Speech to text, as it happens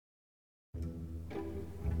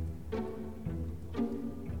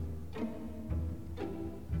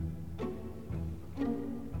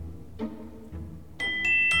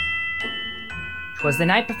'Twas the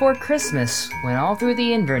night before Christmas, when all through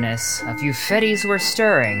the Inverness a few fetties were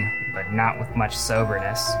stirring, but not with much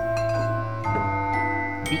soberness.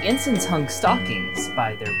 The ensigns hung stockings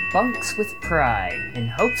by their bunks with pride, in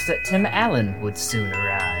hopes that Tim Allen would soon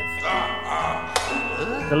arrive.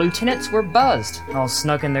 The lieutenants were buzzed, all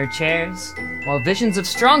snug in their chairs, while visions of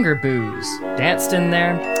stronger booze danced in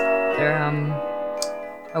their,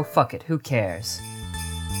 oh fuck it, who cares?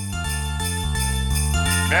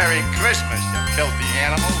 Merry Christmas, you filthy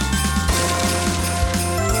animal.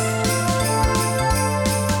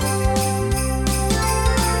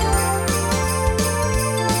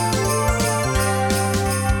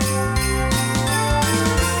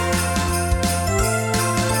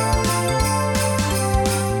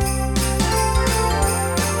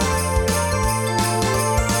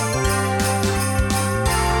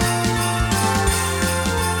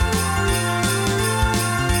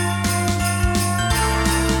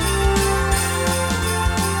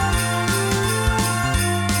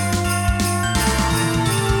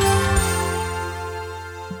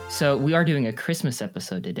 So we are doing a Christmas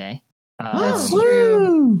episode today.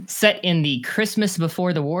 Set in the Christmas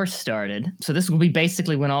before the war started. So this will be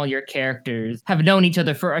basically when all your characters have known each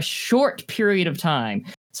other for a short period of time.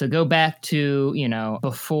 So go back to,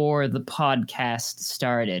 before the podcast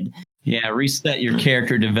started. Yeah, reset your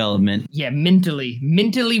character development. Yeah, mentally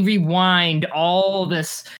rewind all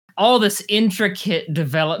this intricate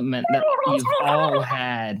development that you've all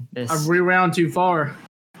had. I've rewound too far.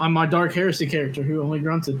 I'm my Dark Heresy character who only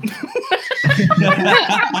grunted. the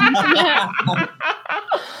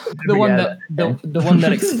one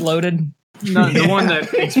that exploded. No, the one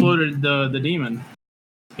that exploded the demon.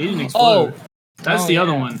 He didn't explode. That's the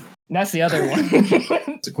other one. That's the other one.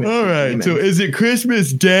 All right. So is it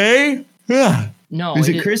Christmas Day? No. Is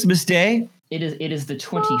it Christmas Day? It is the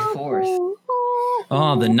 24th.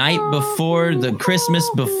 Oh, the night before the Christmas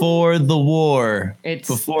before the war. It's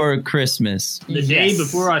before Christmas. The day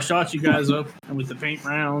before I shot you guys up with the paint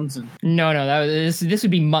rounds. And No, this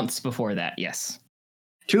would be months before that. Yes.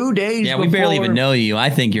 2 days. Yeah, we barely even know you. I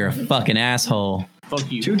think you're a fucking asshole. Fuck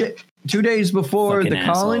you. 2 days before Fucking the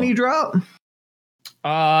colony drop.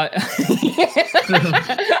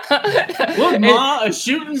 Look, Ma, a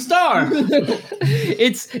shooting star.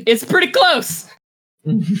 It's pretty close.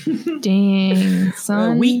 Dang,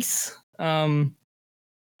 son. Weeks.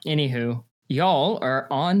 Anywho, y'all are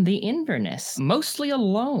on the Inverness, mostly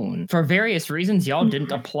alone. For various reasons, y'all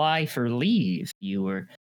didn't apply for leave. You were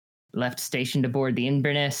left stationed aboard the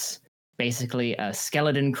Inverness, basically a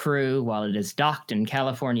skeleton crew while it is docked in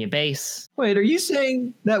California base. Wait, are you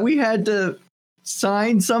saying that we had to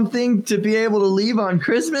sign something to be able to leave on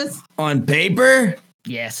Christmas? On paper?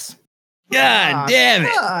 Yes. God damn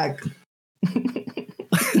it. Fuck.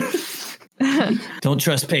 Don't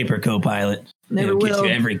trust paper, co-pilot. Never It'll will. get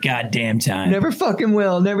you every goddamn time. Never fucking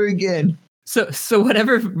will. Never again. So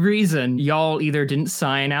whatever reason, y'all either didn't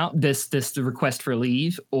sign out this request for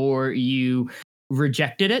leave, or you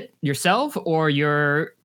rejected it yourself, or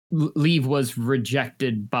your leave was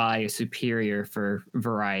rejected by a superior for a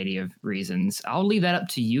variety of reasons. I'll leave that up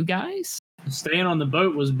to you guys. Staying on the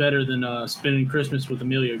boat was better than spending Christmas with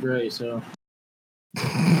Amelia Gray, so...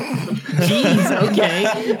 Jeez, okay.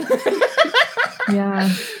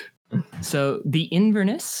 Yeah. So the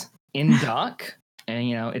Inverness in dock,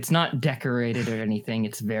 and it's not decorated or anything.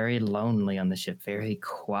 It's very lonely on the ship, very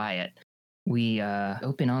quiet. We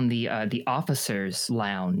open on the officers'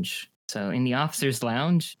 lounge. So in the officers'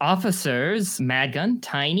 lounge, officers, Madgun,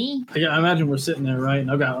 Tiny. Yeah, I imagine we're sitting there, right?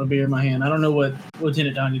 And I've got a beer in my hand. I don't know what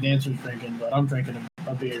Lieutenant Donnie Dancer's drinking, but I'm drinking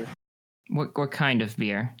a beer. What kind of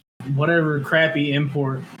beer? Whatever crappy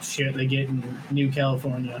import shit they get in Neo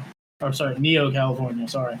California, sorry.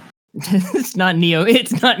 It's not Neo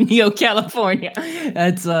California.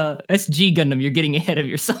 That's G Gundam. You're getting ahead of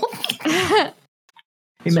yourself. Hey,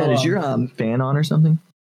 Matt, is your fan on or something?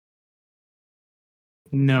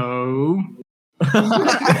 No. No.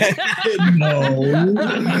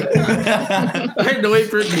 I had to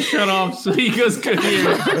wait for it to shut off so you guys could hear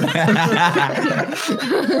it.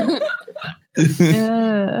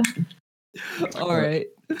 Yeah. All right.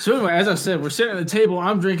 So anyway, as I said, we're sitting at the table.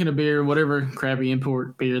 I'm drinking a beer, whatever crappy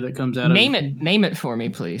import beer that comes out Name it for me,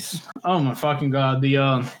 please. Oh my fucking god! The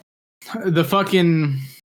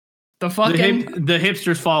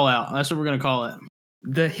hipsters fallout. That's what we're gonna call it.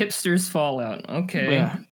 The hipsters fallout. Okay.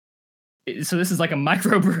 Yeah. So this is like a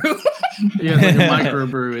microbrew. Yeah, it's like a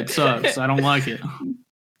microbrew. It sucks. I don't like it.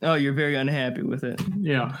 Oh, you're very unhappy with it.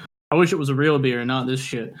 Yeah. I wish it was a real beer, not this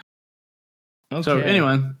shit. Okay. So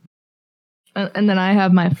anyway. And then I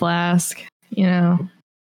have my flask,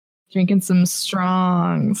 drinking some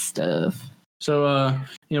strong stuff. So,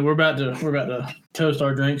 we're about to toast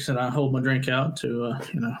our drinks, and I hold my drink out to,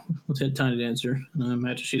 let's hit Tiny Dancer. And I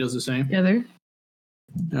imagine she does the same. Together.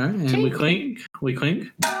 All right, and we clink.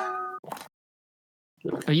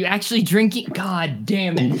 Are you actually drinking? God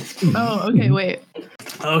damn it. Oh, okay, wait.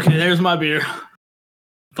 Okay, there's my beer.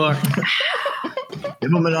 Fuck.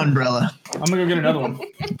 Give him an umbrella. I'm gonna go get another one.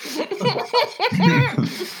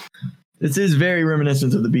 This is very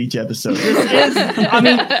reminiscent of the beach episode.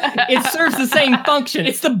 It serves the same function.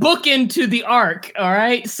 It's the bookend to the arc, all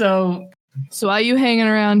right? So why are you hanging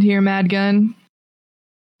around here, Mad Gun?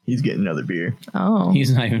 He's getting another beer. Oh.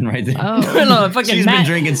 He's not even right there. Oh. no, fucking She's Matt, been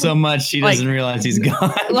drinking so much she doesn't realize he's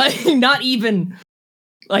gone. like not even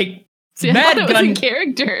like See, I Mad thought it Gun was a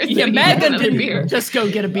character. Yeah, So Mad he Gun had didn't beer. just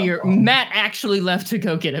go get a beer. Matt actually left to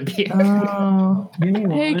go get a beer. Oh.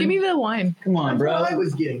 Hey, give me the wine. Come on, bro. I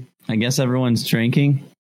was getting. I guess everyone's drinking.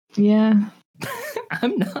 Yeah.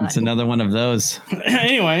 I'm not. It's another one of those.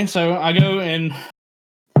 Anyway, so I go and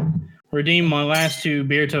redeem my last 2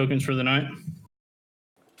 beer tokens for the night.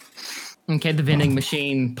 Okay, the vending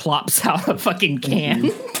machine plops out a fucking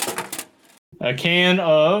can. A can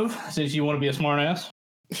of, since you want to be a smartass,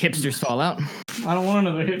 Hipsters fall out. I don't want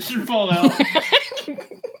another hipster fallout.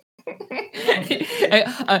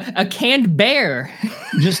 a canned bear.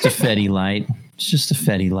 Just a Fetty Light. It's just a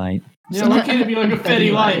Fetty Light. Yeah, why can't it be like a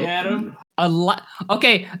Fetty Light, Adam?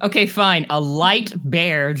 Okay, fine. A light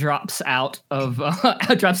bear drops out of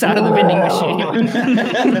the vending machine.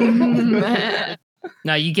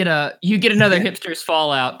 Now you get another hipster's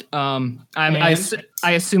fallout. I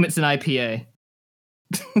assume it's an IPA.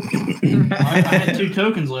 I had 2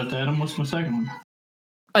 tokens left, Adam. What's my second one?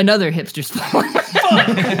 Another hipster's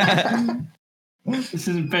fallout. This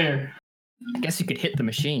isn't fair. I guess you could hit the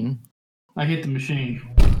machine. I hit the machine.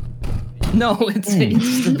 No, it's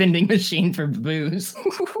the vending machine for booze.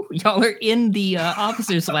 Y'all are in the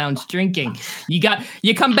officers' lounge drinking. You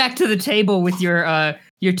come back to the table with your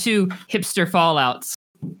 2 hipster fallouts.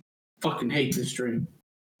 Fucking hate this stream.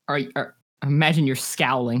 Imagine you're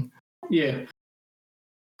scowling. Yeah.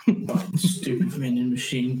 Fucking stupid vending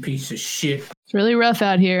machine, piece of shit. It's really rough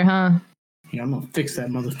out here, huh? Yeah, I'm gonna fix that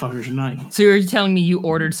motherfucker tonight. So you're telling me you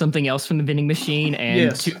ordered something else from the vending machine and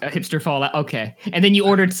Yes. a hipster fallout? Okay. And then you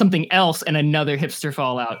ordered something else and another hipster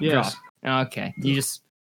fallout Yes. drop. Okay. You just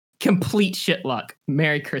complete shit luck.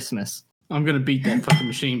 Merry Christmas. I'm gonna beat that fucking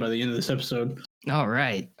machine by the end of this episode. All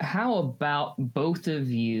right. How about both of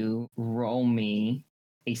you roll me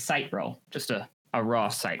a sight roll? Just a raw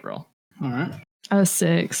sight roll. Alright. A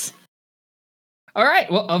 6. All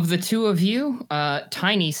right. Well, of the 2 of you,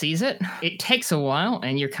 Tiny sees it. It takes a while,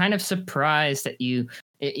 and you're kind of surprised that you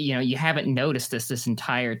haven't noticed this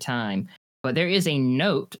entire time. But there is a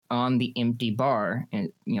note on the empty bar,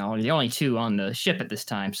 and the only 2 on the ship at this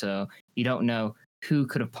time, so you don't know who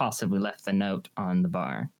could have possibly left the note on the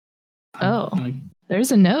bar. Oh, Like,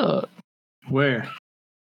 there's a note. where?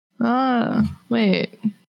 Wait.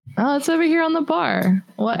 Oh, it's over here on the bar.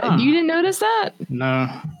 What? Huh. You didn't notice that? No.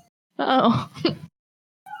 Oh.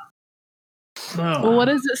 So, Well, what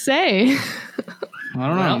does it say? I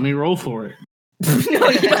don't know. Let me roll for it. No,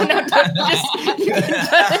 you don't have to.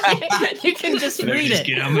 You can just read it.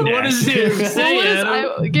 What does it say,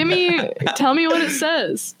 Adam? Tell me what it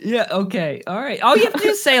says. Yeah. Okay. All right. All you have to do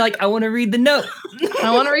is say I want to read the note.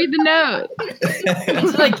 I want to read the note.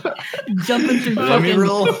 It's like jumping through Let me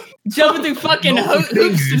roll. fucking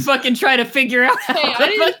hoops to fucking try to figure out. How Hey, I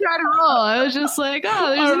didn't try to roll. I was just like, oh,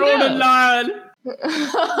 there's I a rolled a note. 9.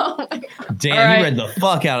 Oh my God. Damn, All right. he read the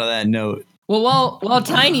fuck out of that note. Well, while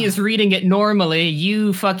Tiny is reading it normally,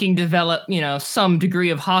 you fucking develop, some degree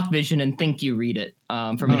of hawk vision and think you read it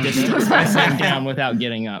from a distance by sitting down without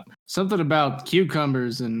getting up. Something about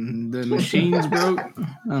cucumbers and the machines broke. I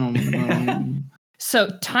don't know. So,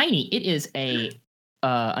 Tiny, it is a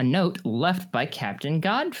note left by Captain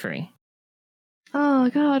Godfrey. Oh,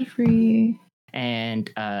 Godfrey.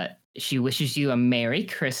 And she wishes you a Merry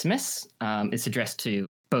Christmas. It's addressed to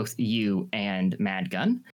both you and Mad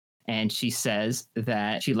Gun. And she says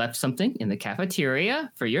that she left something in the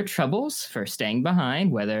cafeteria for your troubles, for staying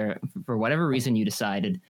behind, whether for whatever reason you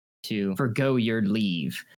decided to forgo your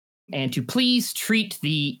leave. And to please treat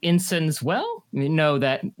the ensigns well. You know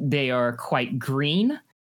that they are quite green,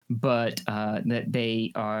 but that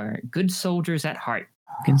they are good soldiers at heart.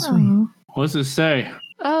 Fucking sweet. Oh. What's it say?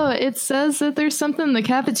 Oh, it says that there's something in the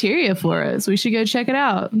cafeteria for us. We should go check it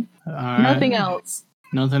out. All right. Nothing else.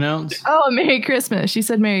 Nothing else? Oh, Merry Christmas. She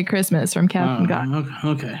said Merry Christmas from Captain God.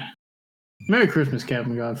 Okay. Merry Christmas,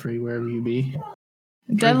 Captain Godfrey, wherever you be.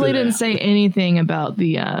 Definitely to didn't that. say anything about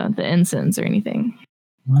the ensigns or anything.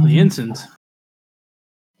 The ensigns.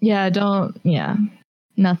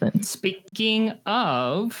 Nothing. Speaking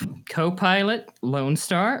of co-pilot Lone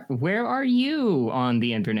Star, where are you on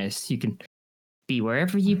the Inverness? You can be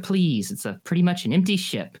wherever you please. It's pretty much an empty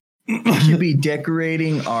ship. We should be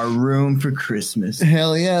decorating our room for Christmas.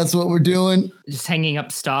 Hell yeah, that's what we're doing. Just hanging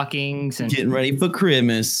up stockings and Getting ready for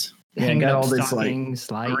Christmas. Yeah, I hanging got up all this stockings,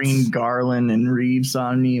 lights. green garland and wreaths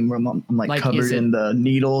on me, and I'm like Like, covered is it- in the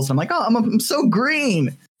needles. I'm like, oh, I'm so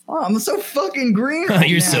green. Oh, I'm so fucking green. Oh, right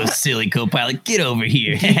you're now. so silly, co-pilot. Get over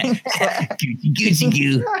here. Gucci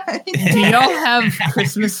goo. Do y'all have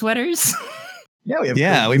Christmas sweaters? Yeah, we have.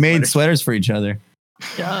 Yeah, Christmas we made sweaters. sweaters for each other.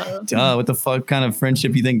 Duh, what the fuck kind of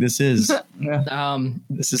friendship you think this is?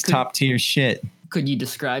 This is top tier shit. Could you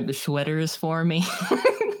describe the sweaters for me?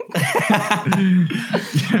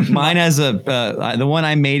 Mine has the one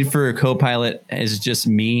I made for a co-pilot is just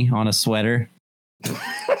me on a sweater.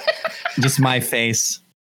 Just my face.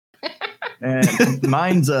 And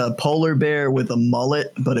mine's a polar bear with a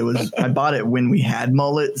mullet, but I bought it when we had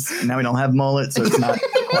mullets. Now we don't have mullets, so it's not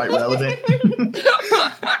quite relevant.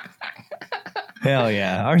 Hell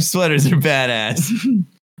yeah. Our sweaters are badass.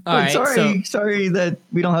 All right, sorry that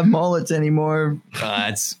we don't have mullets anymore.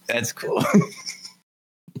 That's cool.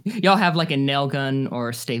 y'all have like a nail gun or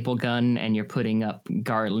a staple gun, and you're putting up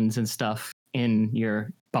garlands and stuff in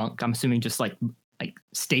your bunk. I'm assuming just like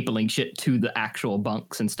stapling shit to the actual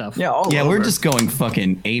bunks and stuff. Yeah, all Yeah, over. we're just going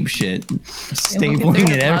fucking ape shit. Stapling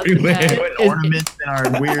it everywhere. putting ornaments in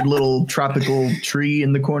our weird little tropical tree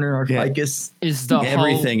in the corner, our Yeah. ficus. Is the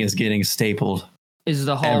Everything is getting stapled. Is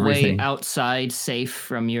the hallway Everything. outside safe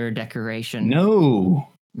from your decoration? No.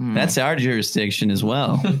 Hmm. That's our jurisdiction as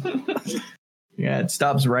well. Yeah, it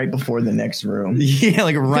stops right before the next room. Yeah,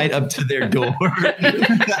 like right up to their door.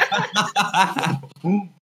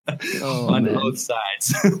 Oh, On man. both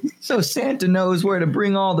sides. So Santa knows where to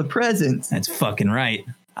bring all the presents. That's fucking right.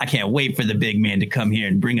 I can't wait for the big man to come here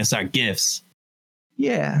and bring us our gifts.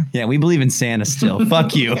 Yeah. Yeah, we believe in Santa still.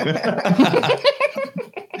 Fuck you.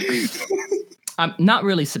 I'm not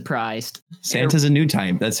really surprised. Santa's a new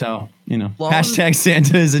type. That's how, Long- Hashtag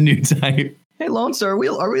Santa is a new type. Hey, Lone Star, are we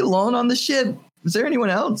alone on the ship? Is there anyone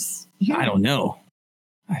else? I don't know.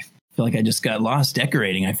 I feel like I just got lost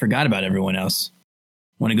decorating. I forgot about everyone else.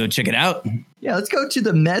 Want to go check it out? Yeah, let's go to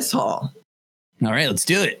the mess hall. All right, let's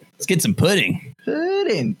do it. Let's get some pudding.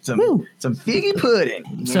 Pudding. Some figgy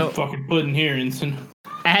pudding. So- fucking pudding here, Ensign.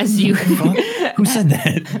 As you Who said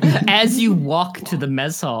that? as you walk to the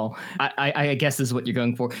mess hall, I guess is what you're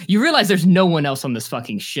going for. You realize there's no one else on this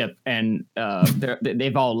fucking ship, and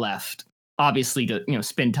they've all left. Obviously, to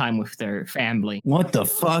spend time with their family. What the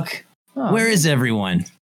fuck? Oh. Where is everyone?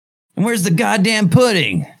 And where's the goddamn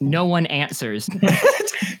pudding? No one answers.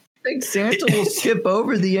 Think Santa will skip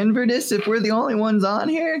over the Inverness if we're the only ones on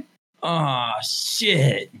here? Oh,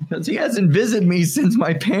 shit. Because he hasn't visited me since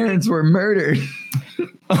my parents were murdered.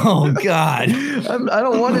 Oh, God. I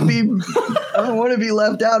don't want to be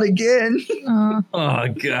left out again. Oh,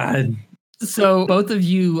 God. So both of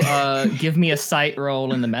you give me a sight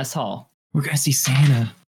roll in the mess hall. We're going to see Santa.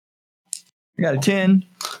 I got a 10.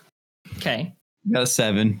 Okay. Got a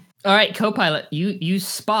 7. All right, co-pilot, you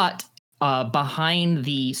spot behind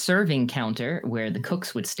the serving counter where the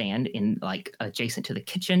cooks would stand in like adjacent to the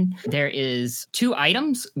kitchen. There is 2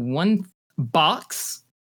 items, one box,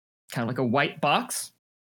 kind of like a white box,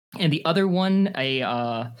 and the other one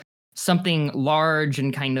a something large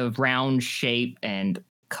and kind of round shape and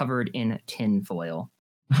covered in tin foil.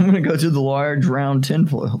 I'm going to go to the large round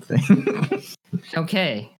tinfoil thing.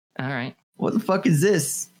 Okay. All right. What the fuck is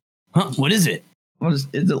this? Huh? What is it? What is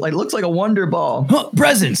it? Like, looks like a Wonder Ball. Huh,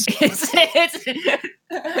 presents.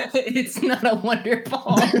 It's not a wonder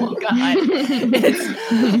ball. Oh god.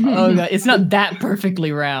 It's not that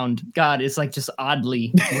perfectly round. God, it's like just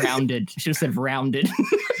oddly rounded. Should have said rounded.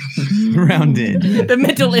 Rounded. The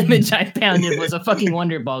mental image I founded was a fucking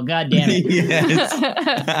wonder ball. God damn it. Yes.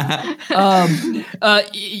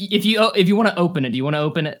 If you want to open it, do you want to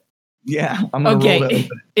open it? Yeah, I'm going to roll to Okay.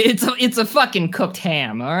 open It's a fucking cooked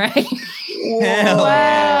ham, all right? Hell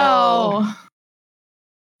Wow.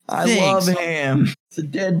 I Thanks. love ham. It's a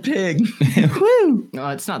dead pig. Woo. No,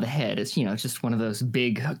 it's not the head. It's it's just one of those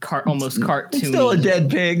big almost cartoony It's still a dead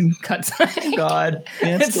pig. cuts. God.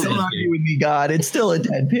 It's- Don't argue with me, God. It's still a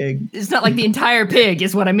dead pig. It's not like the entire pig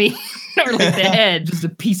is what I mean, or like the head, just a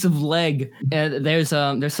piece of leg. There's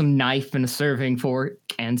some knife and a serving fork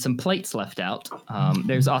and some plates left out.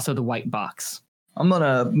 There's also the white box. I'm going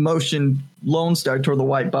to motion Lone Star toward the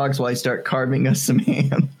white box while I start carving us some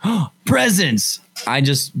ham. Presents. I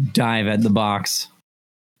just dive at the box.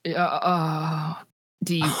 Do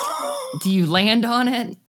you land on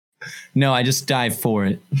it? No, I just dive for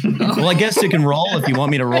it. Well, I guess you can roll if you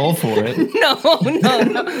want me to roll for it. No.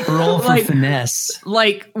 Roll for Like- finesse.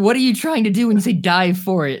 Like, what are you trying to do when you say dive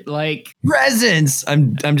for it? Like, Presents.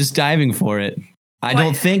 I'm just diving for it. I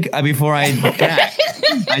don't think before I act.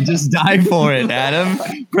 I just dive for it, Adam.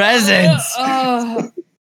 Presents.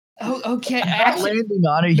 Okay. Not Actually, landing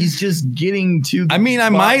on it. He's just getting to. I mean, I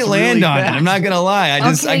might land on it. I'm not gonna lie.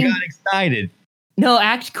 I Okay. got excited. no,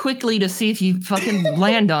 act quickly to see if you fucking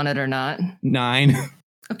land on it or not. 9.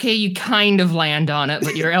 Okay, you kind of land on it,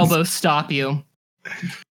 but your elbows stop you.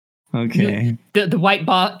 Okay. The white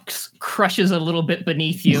box crushes a little bit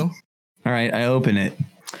beneath you. All right. I open it.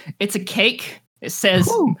 It's a cake. It says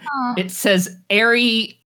Aw.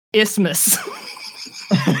 Airy Isthmus.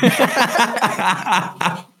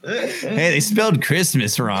 Hey, they spelled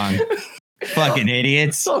Christmas wrong. Fucking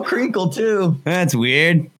idiots. So crinkled too. That's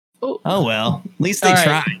weird. Oh. Oh well. At least they All right.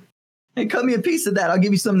 tried. Hey, cut me a piece of that. I'll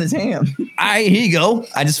give you some of this ham. Here you go.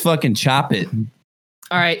 I just fucking chop it.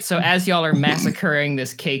 All right, so as y'all are massacring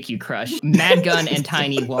this cake you crushed, Madgun and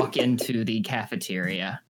Tiny walk into the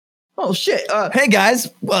cafeteria. Oh shit! Hey guys,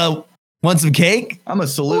 want some cake? I'm a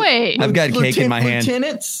salute. Wait, I've got cake in my hand.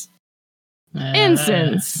 Lieutenants?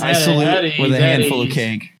 incense. I salute with a handful of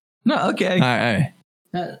cake. No, okay. All right.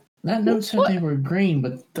 That note said they were green,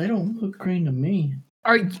 but they don't look green to me.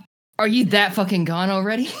 Are you that fucking gone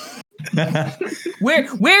already?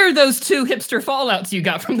 Where are those 2 hipster fallouts you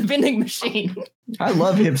got from the vending machine? I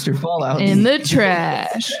love hipster Fallout. In the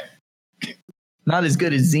trash. Not as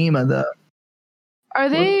good as Zima though. Are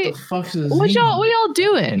they? What the fuck's this? What y'all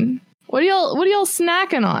doing? What are y'all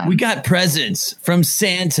snacking on? We got presents from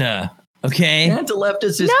Santa. Okay, Santa left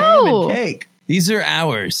us his No. ham and cake. these are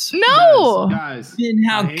ours. no. Guys. Then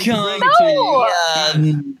how I hate to come? break it to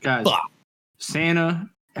you. Um, Guys, fuck. Santa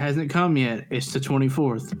hasn't come yet. It's the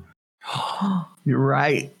 24th. You're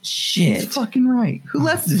right. You're Shit, fucking right. Who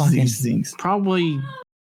left us Fucking- these things? Probably,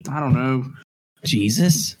 I don't know.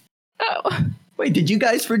 Jesus. Oh. Wait, did you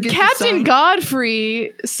guys forget? the Captain sign?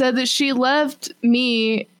 Godfrey said that she left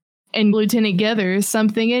me and Lieutenant Gether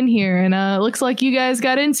something in here, and looks like you guys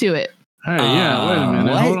got into it. Hey, yeah, wait a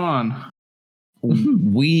minute. what? Hold on.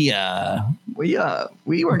 We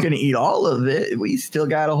we weren't gonna eat all of it. We still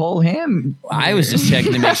got a whole ham. I was just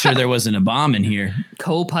checking to make sure there wasn't a bomb in here.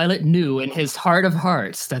 Co-pilot knew in his heart of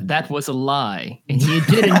hearts that was a lie, and he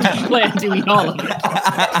didn't plan to eat all of it.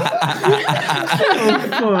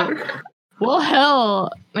 Well,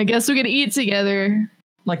 hell, I guess we could eat together.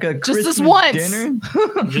 Like a Just Christmas this once. dinner.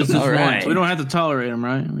 Just this All once. right. We don't have to tolerate them,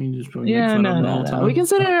 right? We can just probably Yeah, make fun of them no. all the time. We can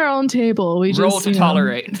sit at our own table. We Roll just to you know.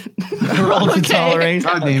 tolerate. Roll to Okay. tolerate.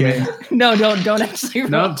 God damn it. No, don't actually roll.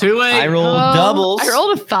 Nope, too late. I rolled Oh, doubles. I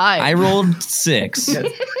rolled a 5. I rolled 6.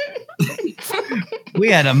 We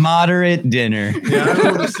had a moderate dinner. Yeah, I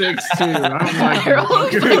rolled a 6 too. I don't like I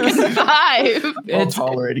rolled it. a 5. All It's-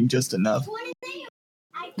 tolerating just enough.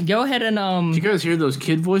 Go ahead and Did you guys hear those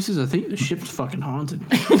kid voices? I think the ship's fucking haunted.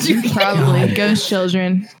 Probably ghost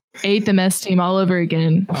children. Ate the mess team all over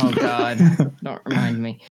again. Oh God! Don't remind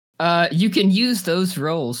me. You can use those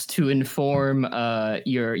rolls to inform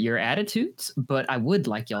your attitudes, but I would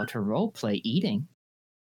like y'all to role play eating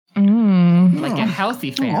like a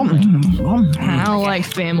healthy family. I don't like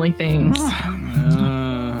family things. All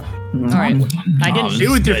right, I didn't.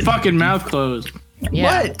 Do with your fucking mouth closed.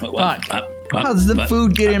 Yeah, What? fuck. How does the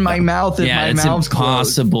food get in my mouth if Yeah, my it's mouth's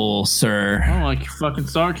closed? impossible, sir. I don't like your fucking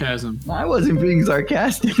sarcasm. I wasn't being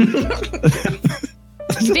sarcastic. Do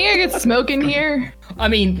you think I could smoke in here? I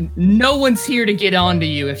mean, no one's here to get onto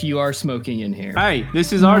you if you are smoking in here. Hey,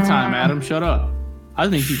 this is our time, Adam. Shut up. I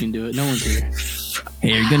think you can do it. No one's here.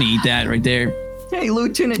 Hey, you're gonna eat that right there. Hey,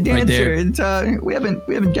 Lieutenant Right there. Dancer. It's, we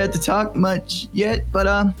haven't got to talk much yet, but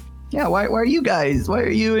yeah. Why are you guys? Why are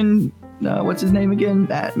you and what's his name again?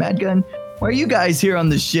 Madgun. Why are you guys here on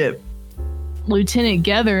the ship? Lieutenant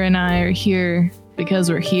Gether and I are here because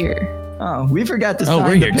we're here. Oh, we forgot to Oh, sign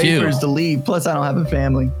we're the here too. papers to leave. Plus, I don't have a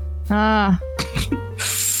family. Ah,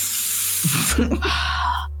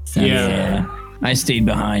 Yeah. I stayed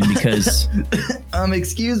behind because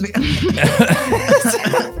Excuse me.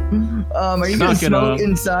 Are you gonna Suck it smoke up.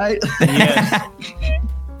 inside? Yes.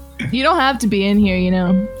 you don't have to be in here, you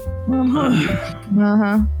know.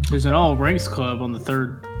 Uh-huh. There's an all ranks club on the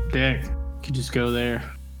 3rd deck. You could just go there.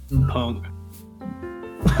 Punk.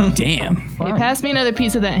 damn. Hey, pass me another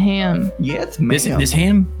piece of that ham. Yeah, it's This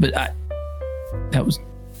ham, but that was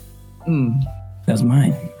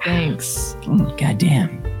mine. Thanks. God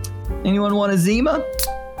damn. Anyone want a Zima?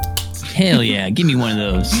 Hell yeah, give me one of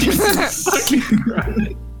those.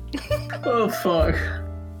 Oh, fuck.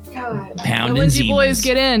 Now Pound and when'd you boys Zimas.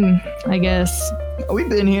 get in, I guess? We've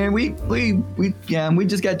been here. We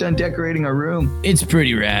just got done decorating our room. It's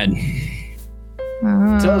pretty rad.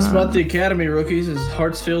 Tell us about the academy rookies. Is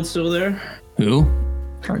Hartsfield still there? Who?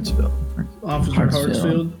 Hartsville. Officer Hartsfield.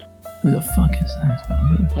 Hartsfield. Who the fuck is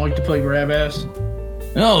that? I like to play grab ass.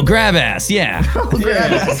 Oh, Grab Ass, yeah.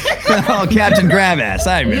 Oh, Captain Grab Ass,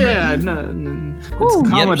 I remember. Yeah, no. Yep,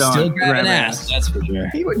 Commandant still grabbing Grab ass, that's for sure.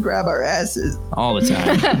 He would grab our asses. All the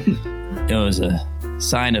time. It was a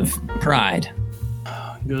sign of pride.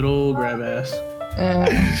 Good old grab ass.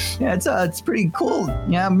 Yeah, it's pretty cool.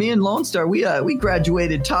 Yeah, me and Lone Star, we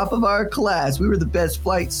graduated top of our class. We were the best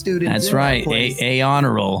flight students. That's in our right. place. A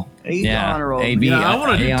honor roll. A honor roll. A B. Yeah, I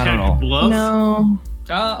want to A honor detect roll. bluff.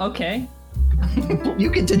 No. Okay.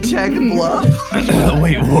 You can detect bluff.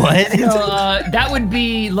 Wait, what? So that would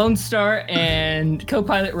be Lone Star and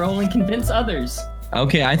co-pilot roll and convince others.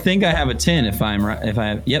 Okay, I think I have a 10 if I'm right. If I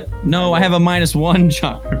have, yep. No, I have a -1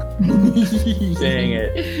 charm. Dang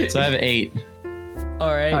it. So I have an 8.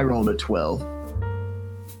 All right. I rolled a 12.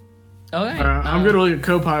 All right. I'm gonna look at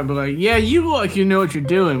co-pilot and be like, yeah, you look like you know what you're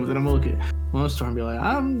doing, but then I'm gonna look at Lone Star and be like,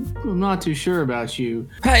 I'm not too sure about you.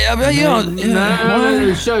 Hey,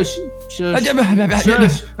 No, shush. Shush.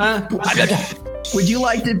 Would you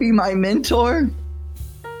like to be my mentor?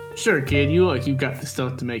 Sure, kid. You look like you've got the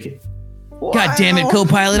stuff to make it. God damn it,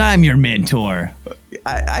 co-pilot, I'm your mentor.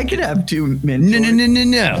 I could have 2 mentors.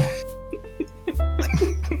 No.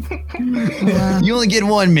 You only get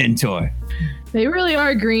 1 mentor. They really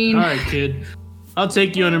are green. All right, kid. I'll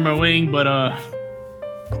take you under my wing, but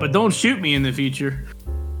don't shoot me in the future,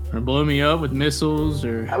 or blow me up with missiles,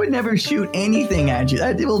 or I would never shoot anything at you.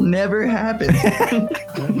 That will never happen.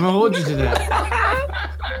 I'm gonna hold you to that.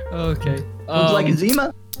 Okay. Would you like a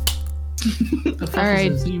Zima? All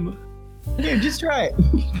right. Here, just try it.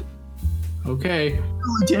 Okay.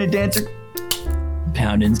 Lieutenant Dancer.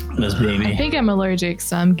 Pounding this I baby. think I'm allergic,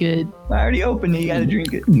 so I'm good. I already opened it. You gotta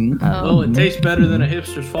drink it. Oh, it tastes better than a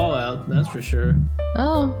hipster's Fallout. That's for sure.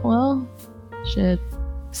 Oh, well, shit.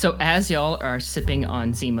 So as y'all are sipping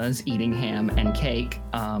on Zimas, eating ham and cake,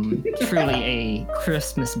 truly a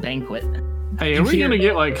Christmas banquet. Hey, are we gonna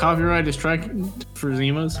get like copyrighted strike for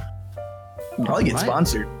Zimas? Probably get What?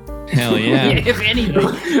 sponsored. Hell yeah. If anything.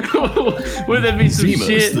 Would that be some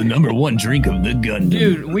shit? the #1 drink of the Gundam.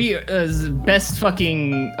 Dude, we best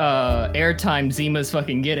fucking airtime Zima's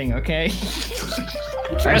fucking getting, okay?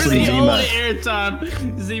 That's Actually, the Zima. only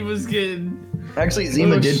airtime Zima's getting. Actually,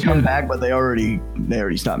 Zima Oh, did shit. come back, but they already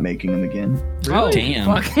stopped making them again. Oh, Damn.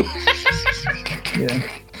 fuck. Yeah.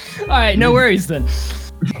 All right, no worries then.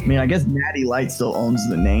 I mean, I guess Natty Light still owns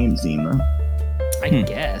the name Zima. I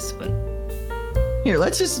guess, but Here,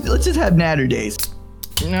 let's just have Natter Days.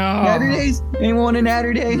 no. Natter Days? Anyone want a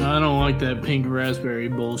Natter Day? I don't like that pink raspberry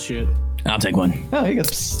bullshit. I'll take one. Oh, here you go.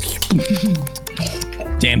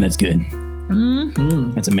 Damn, that's good.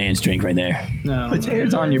 Mm. That's a man's drink right there. No. Puts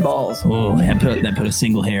hairs on your balls. Oh, that put a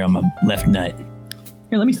single hair on my left nut.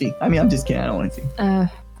 Here, let me see. I mean, I'm just kidding. I don't want to see.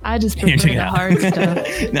 I just Here, prefer check it the out. hard stuff.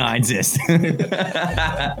 No, I exist.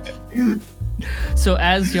 So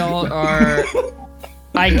as y'all are,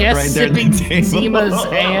 I guess, Right there at the sipping table.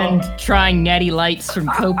 Zimas and trying Natty Lights from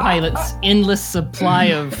Co-Pilot's endless supply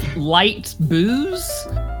of light booze.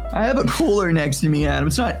 I have a cooler next to me, Adam.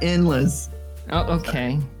 It's not endless. Oh,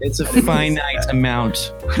 okay. It's a finite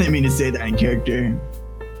amount. I didn't mean to say that in character.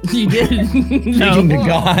 You did. Speaking No. to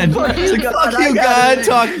God. Fuck you, God, Fuck I you, got God, it.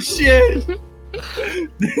 talking shit.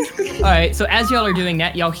 All right. So as y'all are doing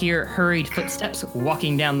that, y'all hear hurried footsteps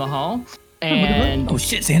walking down the hall, and Oh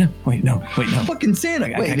shit, Santa. Wait, no. Fucking Santa.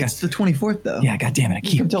 I Wait, got- it's the 24th, though. Yeah, goddamn it. I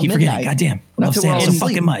keep Until forgetting. midnight. Goddamn. Not Love till we're Santa all so asleep.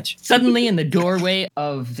 fucking much. suddenly in the doorway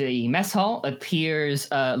of the mess hall appears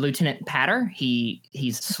Lieutenant Patter.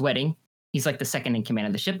 He's sweating. He's like the second in command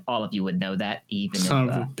of the ship. All of you would know that, even Son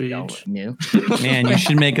if of a y'all bitch. knew. Man, you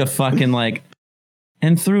should make a fucking like.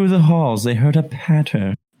 And through the halls, they heard a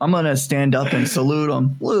patter. I'm going to stand up and salute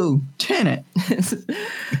him. Lieutenant. He's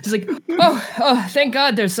like, oh, thank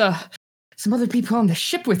God, there's some other people on the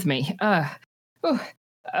ship with me. Wait,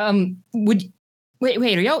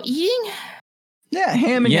 are y'all eating? Yeah,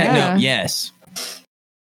 ham and Yeah, ham. no, yes.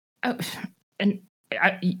 And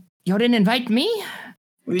y'all didn't invite me?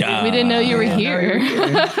 We didn't know you were Yeah, here.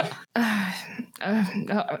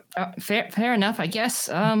 Fair enough, I guess.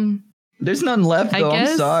 There's none left, I though. I'm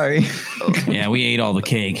guess. sorry. Yeah, we ate all the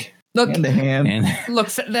cake. Look, And the ham. And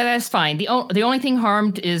that's fine. The only thing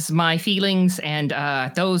harmed is my feelings, and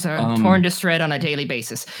those are torn to shred on a daily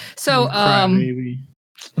basis. So, Crybaby.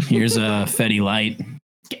 here's a Fetty Light.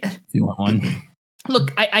 If you want one.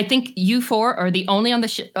 look, I think you four are the only on the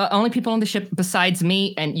ship, only people on the ship besides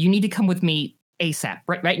me, and you need to come with me ASAP,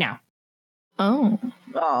 right now. Oh.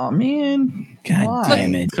 Oh man. God Why?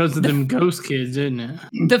 damn it. Because of them ghost kids, isn't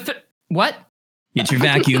it? What? Get your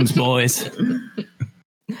vacuums, boys.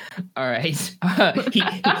 All right.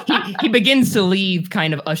 He begins to leave,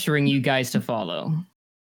 kind of ushering you guys to follow.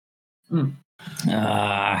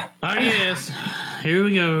 Ah. Oh, yes. Here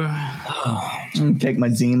we go. I'm gonna take my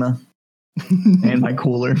Zima and my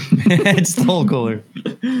cooler. It's the whole cooler.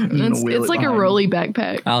 It's like a rolly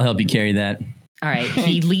backpack. I'll help you carry that. All right.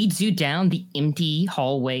 He leads you down the empty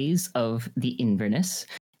hallways of the Inverness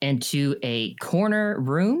into a corner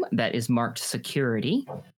room that is marked security.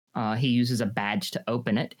 He uses a badge to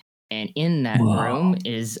open it. And in that room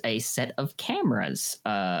is a set of cameras,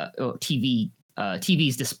 TVs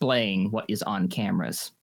displaying what is on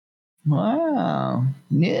cameras. Wow,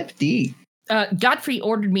 nifty. Godfrey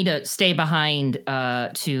ordered me to stay behind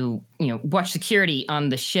to watch security on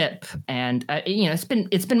the ship, and it's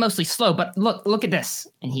been mostly slow. But look at this,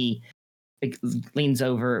 and he leans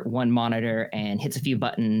over one monitor and hits a few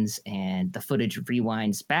buttons, and the footage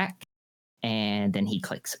rewinds back, and then he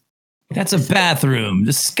clicks. That's a bathroom.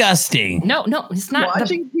 Disgusting. No, it's not.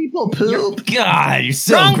 Watching people poop. God, you're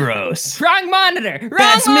so Wrong- gross. Wrong monitor. Wrong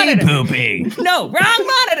That's monitor. me pooping. No, wrong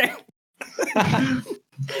monitor.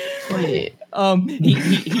 Wait.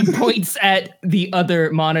 He points at the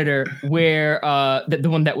other monitor where the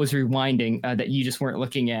one that was rewinding that you just weren't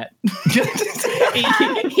looking at.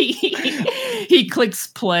 he clicks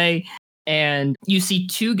play, and you see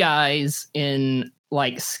two guys in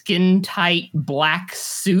like skin tight black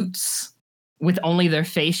suits with only their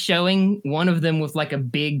face showing. One of them with like a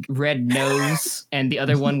big red nose, and the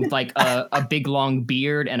other one with like a big long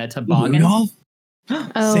beard and a toboggan. Rudolph?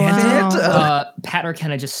 Oh, Santa? wow. Patter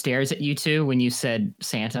kind of just stares at you two when you said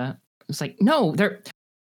Santa. It's like, no,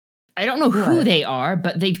 I don't know who they are,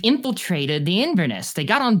 but they've infiltrated the Inverness. They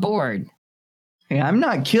got on board. Hey, I'm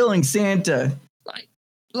not killing Santa.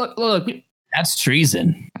 Look, That's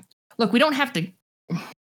treason. we don't have to.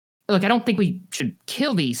 Look, I don't think we should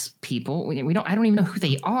kill these people. We don't. I don't even know who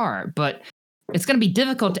they are, but it's going to be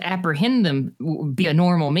difficult to apprehend them via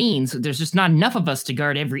normal means. There's just not enough of us to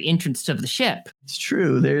guard every entrance to the ship. It's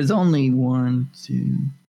true. There's only 1, 2,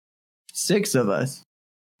 6 of us.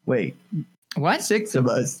 Wait, What? 6 of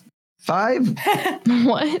us. 5?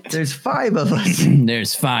 What? There's 5 of us.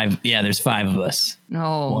 There's 5. Yeah, there's 5 of us.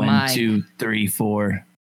 Oh 1, my! 2, 3, 4,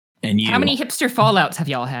 and you. How many hipster fallouts have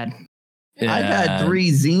y'all had? I've had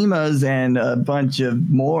 3 Zimas and a bunch of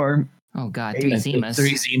more. Oh God, 3 Zimas.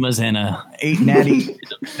 3 Zimas and 8 natty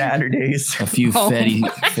Saturdays. a few Oh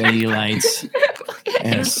fetty lights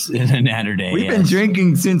and a natter day. We've been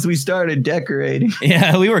drinking since we started decorating.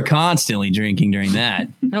 Yeah, we were constantly drinking during that.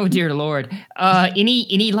 Oh dear Lord!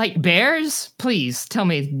 Any light bears? Please tell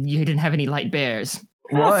me you didn't have any light bears.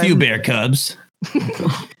 A few bear cubs.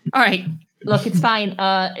 All right, look, it's fine.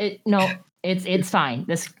 It's fine.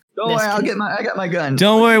 Don't worry, I got my gun.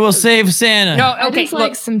 Don't worry, we'll save Santa. No, I okay, just like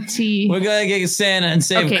look, some tea. We're gonna get Santa and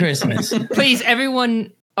save Okay. Christmas. please,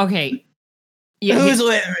 everyone. Okay, Who's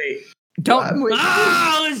with me? don't. I'm with you.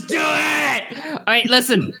 Oh, let's do it! All right,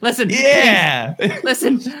 listen. Yeah. please,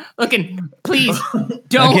 listen. Please,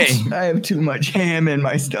 don't. Okay. I have too much ham in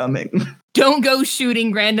my stomach. Don't go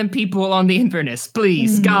shooting random people on the Inverness,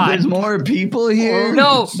 please. God. There's more people here.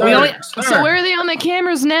 No, we only. So where are they on the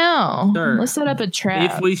cameras now? Sir, Let's set up a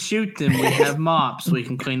trap. If we shoot them, we have mops. We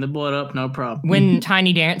can clean the blood up, no problem. When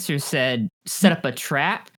Tiny Dancer said set up a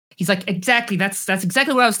trap, he's like, exactly. That's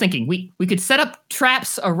exactly what I was thinking. We could set up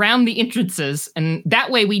traps around the entrances, and that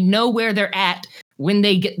way we know where they're at when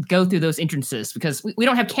they go through those entrances, because we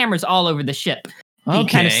don't have cameras all over the ship. He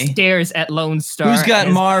kind of Okay. stares at Lone Star. Who's got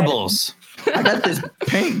and- marbles? I got this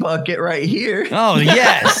paint bucket right here. Oh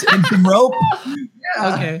yes, and some rope.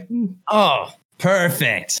 Okay. Oh,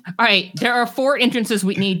 perfect. All right. There are 4 entrances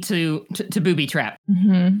we need to booby trap.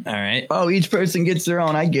 Mhm. All right. Oh, each person gets their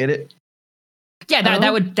own. I get it. Yeah,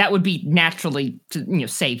 that would be naturally to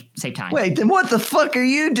save time. Wait, then what the fuck are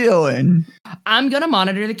you doing? I'm gonna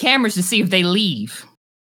monitor the cameras to see if they leave.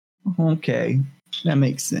 Okay, that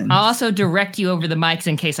makes sense. I'll also direct you over the mics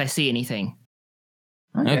in case I see anything.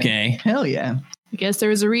 Okay. Hell yeah. I guess there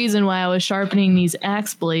was a reason why I was sharpening these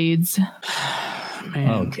axe blades. Man,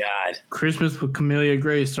 Oh God. Christmas with Camellia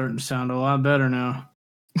Gray is starting to sound a lot better now.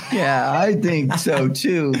 Yeah, I think so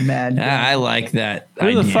too, Mad. I like that.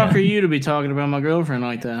 Who the idea. fuck are you to be talking about my girlfriend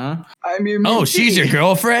like that, huh? I'm your Oh, mentee. she's your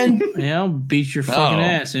girlfriend? Yeah, I'll beat your fucking Oh.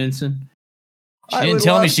 ass, Ensign. She I didn't would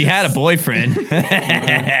tell me love she to had a boyfriend.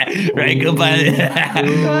 Right, goodbye. I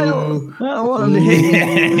don't want him to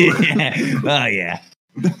hit you. Oh yeah.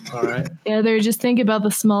 All right. Yeah, they're just think about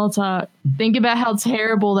the small talk. Think about how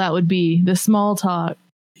terrible that would be. The small talk.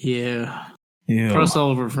 Yeah. Ew. Plus,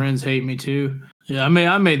 all of her friends hate me too. Yeah,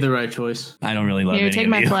 I made the right choice. I don't really love Here, any take of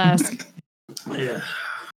my you. flask. Yeah.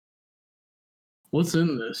 What's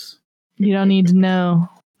in this? You don't need to know.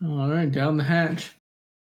 All right, down the hatch.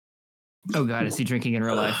 Oh God, is he drinking in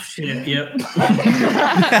real life? Shit. Yep.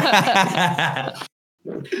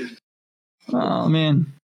 Oh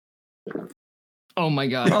man. Oh my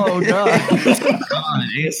God. Oh god.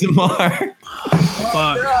 ASMR.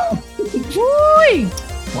 Fuck. Woo!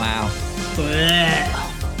 Wow.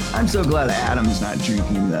 I'm so glad Adam's not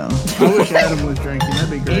drinking though. I wish Adam was drinking.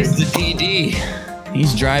 That'd be great. He's the DD.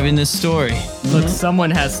 He's driving this story. Look,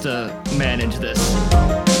 someone has to manage this.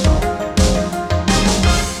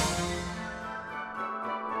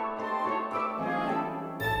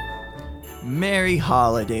 Merry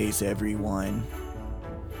holidays, everyone.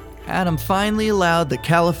 Adam finally allowed the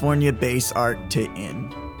California base arc to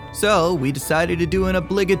end. So, we decided to do an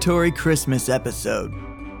obligatory Christmas episode.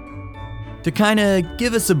 To kinda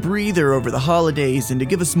give us a breather over the holidays and to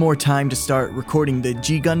give us more time to start recording the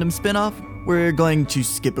G Gundam spinoff, we're going to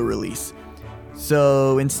skip a release.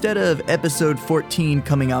 So, instead of episode 14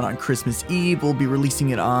 coming out on Christmas Eve, we'll be releasing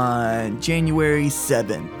it on January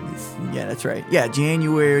 7th. Yeah, that's right. Yeah,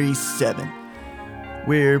 January 7th.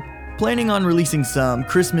 We're planning on releasing some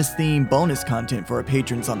Christmas-themed bonus content for our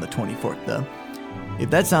patrons on the 24th, though. If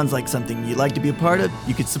that sounds like something you'd like to be a part of,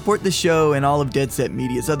 you could support the show and all of Dead Set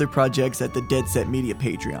Media's other projects at the Dead Set Media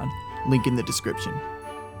Patreon. Link in the description.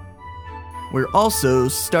 We're also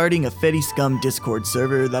starting a Fetty Scum Discord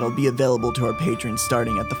server that'll be available to our patrons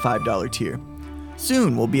starting at the $5 tier.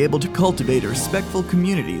 Soon, we'll be able to cultivate a respectful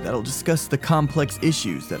community that'll discuss the complex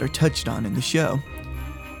issues that are touched on in the show.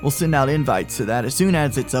 We'll send out invites to that as soon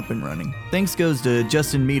as it's up and running. Thanks goes to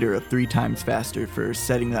Justin Meter of 3 Times Faster for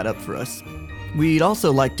setting that up for us. We'd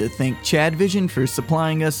also like to thank Chad Vision for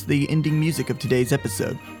supplying us the ending music of today's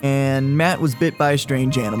episode. And Matt was bit by a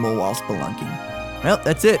strange animal while spelunking. Well,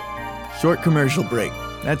 that's it. Short commercial break.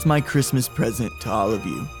 That's my Christmas present to all of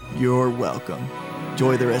you. You're welcome.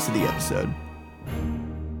 Enjoy the rest of the episode.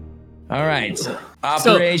 All right.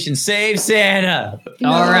 Operation Save Santa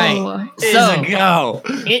All right. is So, a go.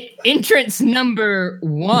 entrance number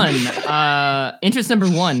one.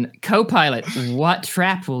 Co-pilot. What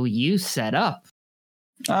trap will you set up?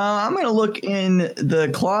 I'm gonna look in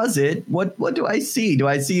the closet. What do I see? Do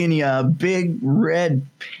I see any big red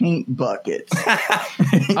paint buckets?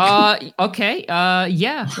 Okay.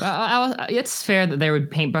 Yeah. It's fair that there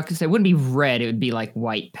would be paint buckets. It wouldn't be red. It would be like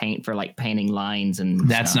white paint for like painting lines and.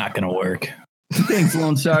 That's stuff. not gonna work. Thanks,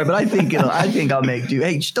 Lone Star, but I think I'll make do.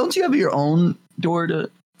 Hey, don't you have your own door to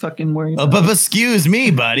fucking worry about? But excuse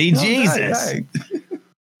me, buddy. No, Jesus. all right.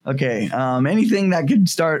 Okay. Anything that could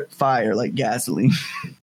start fire, like gasoline.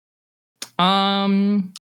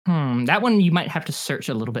 That one you might have to search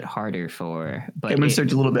a little bit harder for. But I'm gonna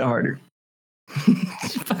search a little bit harder.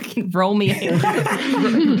 fucking roll me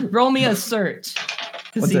a search.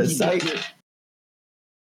 to What's see that if you site? get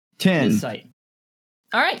 10. this site.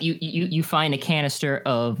 All right, you find a canister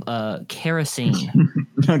of kerosene.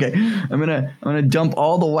 Okay, I'm gonna dump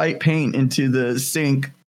all the white paint into the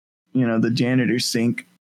sink. You know, the janitor's sink.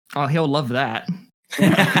 Oh, he'll love that.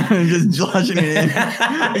 Just flushing it in.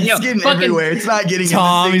 It's Yo, getting fucking everywhere. It's not getting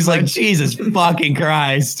Tom, in the he's sink like, much. Jesus fucking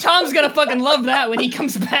Christ. Tom's gonna fucking love that when he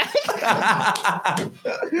comes back.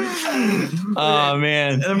 Oh,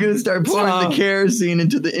 man. And I'm gonna start pouring Tom. the kerosene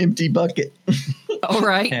into the empty bucket. All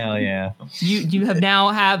right, Hell yeah. you have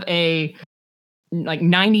a like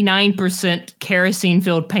 99% kerosene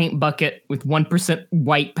filled paint bucket with 1%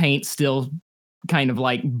 white paint still kind of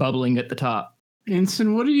like bubbling at the top.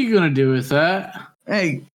 Ensign, what are you gonna do with that?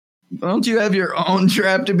 Hey, don't you have your own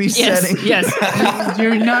trap to be setting? Yes.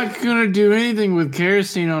 You're not gonna do anything with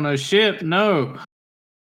kerosene on a ship. No,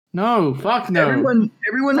 fuck no. Everyone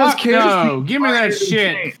knows Fuck kerosene. no. Give me that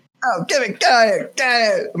shit. Oh, give it, get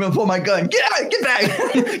it. I'm gonna pull my gun. Get out, get back.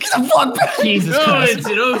 Get the fuck back. Jesus Oh, Christ.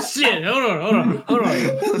 Ensign. Oh shit. Hold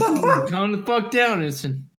on. Calm the fuck down,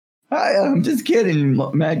 Ensign. I'm just kidding,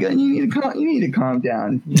 Mega. You need to calm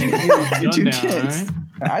down. You're Gun too down, tense.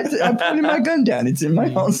 alright? I'm putting my gun down. It's in my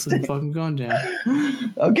Put holster. the fucking gun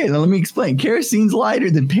down. Okay, now let me explain. Kerosene's lighter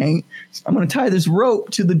than paint. I'm gonna tie this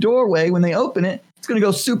rope to the doorway when they open it. It's gonna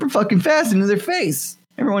go super fucking fast into their face.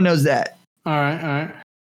 Everyone knows that. All right.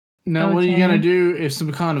 Now, what are you Okay. gonna do if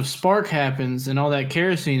some kind of spark happens and all that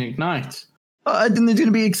kerosene ignites? Then there's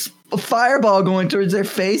gonna be a fireball going towards their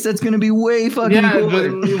face. That's gonna be way fucking Yeah,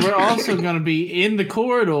 cooler. but we're also gonna be in the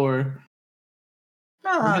corridor.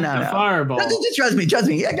 No. The fireball. Just trust me.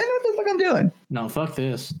 Yeah, I know what the fuck I'm doing. No, fuck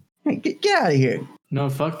this. Hey, get out of here. No,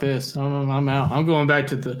 fuck this. I'm out. I'm going back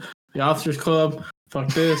to the officers club. Fuck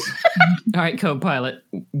this. All right, co-pilot.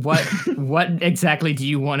 What exactly do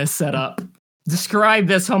you want to set up? Describe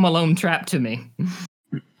this Home Alone trap to me.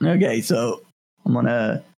 Okay, so I'm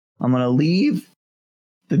gonna leave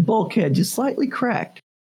the bulkhead just slightly cracked,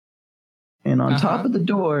 and on top of the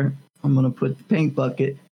door, I'm gonna put the paint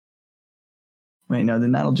bucket. Wait, no,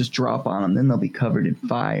 then that'll just drop on them. Then they'll be covered in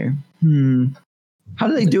fire. How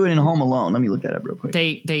do they do it in Home Alone? Let me look that up real quick.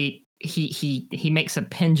 He makes a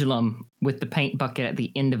pendulum with the paint bucket at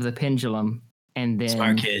the end of the pendulum, and then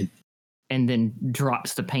Smart kid. and then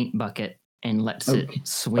drops the paint bucket and lets it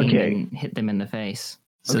swing and hit them in the face.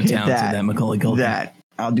 So Okay, talented that Macaulay Culkin. That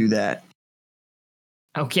I'll do that.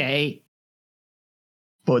 Okay,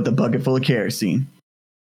 But the bucket full of kerosene.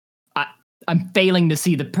 I'm failing to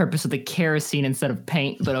see the purpose of the kerosene instead of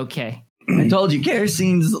paint, but okay. I told you,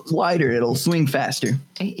 kerosene's lighter. It'll swing faster.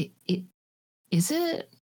 Is it?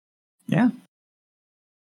 Yeah.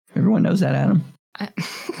 Everyone knows that, Adam. I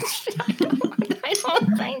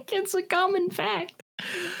don't think it's a common fact.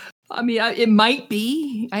 I mean, it might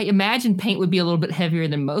be. I imagine paint would be a little bit heavier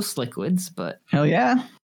than most liquids, but... Hell yeah.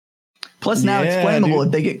 Plus, now it's Yeah, flammable. dude.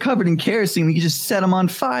 If they get covered in kerosene, we can just set them on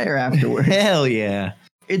fire afterwards. Hell yeah.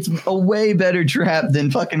 It's a way better trap than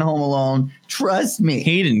fucking Home Alone. Trust me.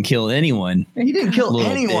 He didn't kill anyone. He didn't kill Little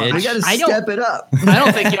anyone. We bitch. got to I don't- step it up. I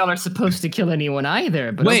don't think y'all are supposed to kill anyone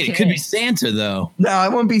either, but Wait, okay. it could be Santa, though. No, I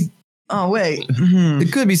won't be. Oh, wait.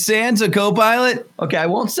 It could be Santa, co-pilot. Okay, I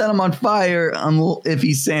won't set him on fire if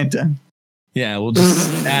he's Santa. Yeah, we'll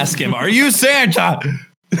just ask him, are you Santa?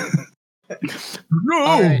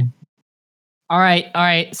 No. All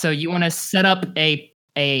right. So you want to set up a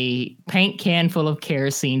paint can full of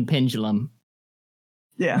kerosene pendulum.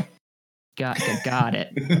 Yeah. Got it.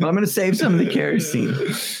 But I'm going to save some of the kerosene.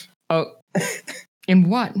 Oh, in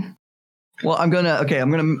what? Well, I'm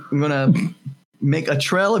gonna make a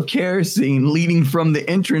trail of kerosene leading from the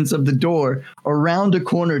entrance of the door around a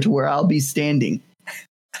corner to where I'll be standing.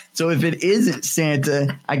 So if it isn't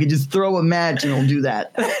Santa, I could just throw a match and it'll do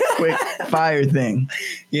that quick fire thing.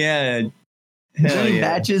 Yeah. Is there Hell any yeah.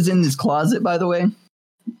 matches in this closet, by the way?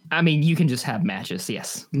 I mean, you can just have matches,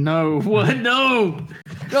 yes. No. What? No.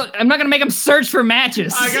 No, I'm not going to make them search for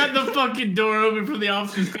matches. I got the fucking door open for the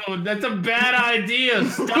officer's code. That's a bad idea.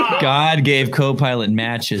 Stop. God gave co-pilot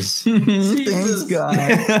matches. Thanks, God.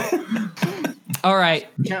 All right.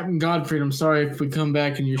 Captain Godfrey, I'm sorry if we come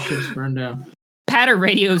back and your ship's burned down. Patter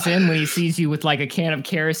radios in when he sees you with like a can of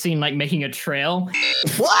kerosene, like making a trail.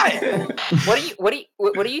 What?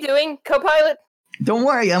 What are you doing, co-pilot? Don't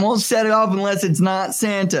worry, I won't set it off unless it's not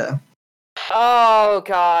Santa. Oh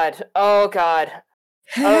god. Oh god.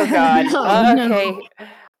 Oh god. Okay.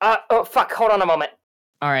 Oh fuck. Hold on a moment.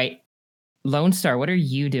 All right. Lone Star, what are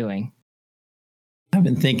you doing? I've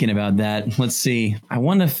been thinking about that. Let's see. I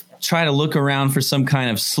want to try to look around for some kind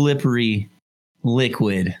of slippery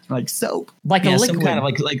liquid. Like soap. Like a liquid. some kind of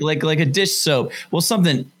like a dish soap. Well,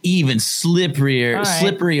 something even slipperier, All right.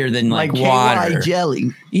 slipperier than like KY water. jelly.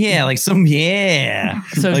 Yeah, like some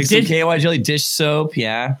So like some dish- KY jelly dish soap.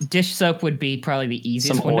 Yeah, Dish soap would be probably the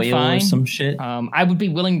easiest some one to oil or find. some shit. I would be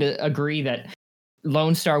willing to agree that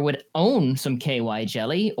Lone Star would own some KY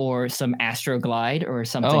jelly or some Astroglide or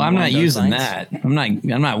something. Oh, I'm along not those using lines. that.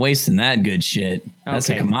 I'm not wasting that good shit. That's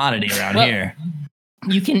Okay. a commodity around Well- here.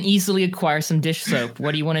 You can easily acquire some dish soap.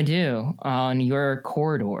 What do you want to do on your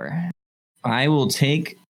corridor? I will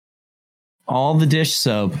take all the dish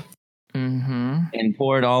soap Mm-hmm. and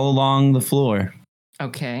pour it all along the floor.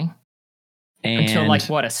 Okay. And Until like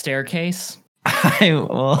what, a staircase? I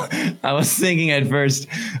was thinking at first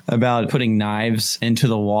about putting knives into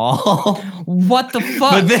the wall. What the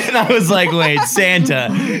fuck? But then I was like, wait, Santa.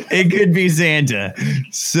 It could be Santa.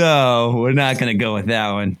 So we're not going to go with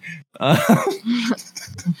that one.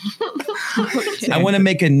 I want to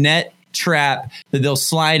make a net trap that they'll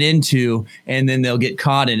slide into and then they'll get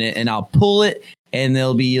caught in it and I'll pull it and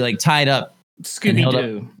they'll be like tied up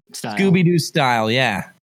Scooby-Doo style. Scooby-Doo style. Yeah.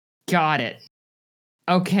 Got it.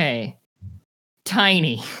 Okay.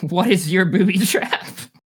 Tiny, what is your booby trap?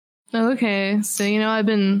 Okay, so I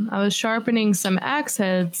was sharpening some axe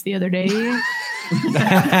heads the other day. What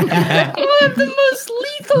the most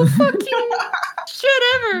lethal fucking shit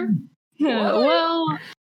ever. Well,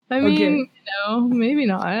 I mean, maybe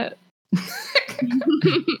not.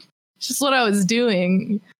 Just what I was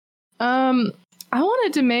doing. I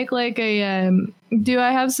wanted to make like a. Do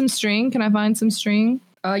I have some string? Can I find some string?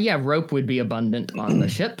 Yeah, rope would be abundant on the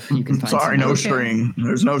ship. You can find Sorry, some no rope. string.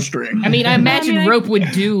 There's no string. I mean, I imagine I- rope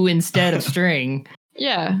would do instead of string.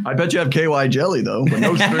 Yeah. I bet you have KY jelly though, but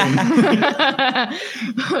no string.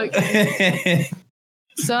 Okay.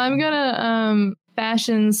 So I'm gonna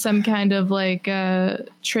fashion some kind of like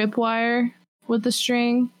tripwire with the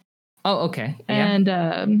string. Oh, okay. Yeah. And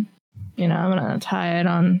I'm gonna tie it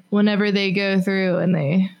on whenever they go through and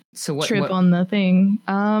they trip on the thing.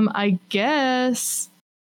 I guess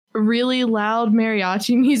really loud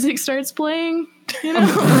mariachi music starts playing.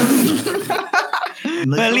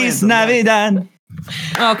 Feliz Navidad.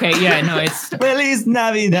 Okay, yeah, no, it's Feliz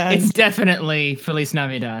Navidad. it's definitely Feliz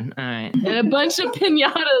Navidad. All right. And a bunch of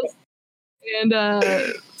pinatas and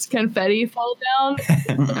confetti fall down.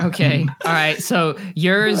 Okay. All right. So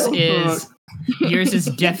yours is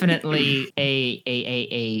definitely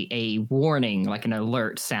a warning, like an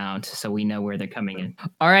alert sound, so we know where they're coming in.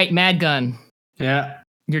 All right, Mad Gun. Yeah.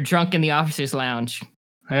 You're drunk in the officers' lounge.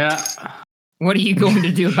 Yeah. What are you going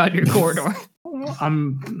to do about your corridor?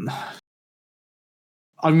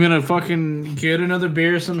 I'm gonna fucking get another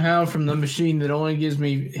beer somehow from the machine that only gives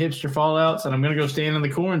me hipster fallouts, and I'm gonna go stand in the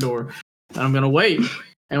corridor, and I'm gonna wait.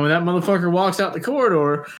 And when that motherfucker walks out the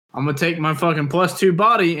corridor, I'm gonna take my fucking +2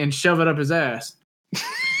 body and shove it up his ass.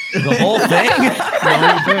 The whole thing? The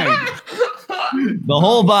whole thing. The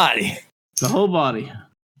whole body. The whole body.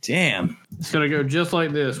 Damn. It's gonna go just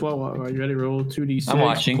like this. What? Are you ready? Roll 2d6 I'm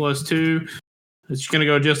watching. +2. It's gonna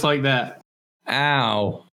go just like that.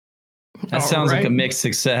 Ow. That sounds like a mixed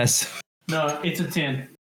success. No, it's a 10.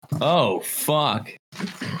 Oh, fuck.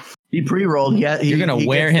 He pre-rolled. Yeah, You're going to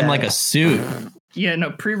wear him like a suit. Yeah,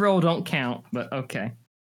 no, pre-roll don't count, but okay.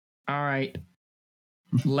 All right.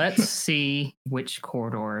 Let's see which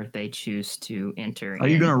corridor they choose to enter. Are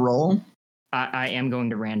you going to roll? I am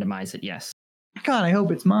going to randomize it, yes. God, I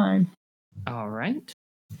hope it's mine. All right.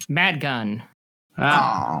 Mad Gun.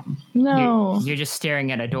 Ah. No. You're just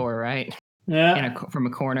staring at a door, right? Yeah. From a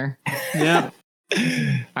corner. Yeah. All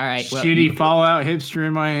right. Well, Shitty Fallout hipster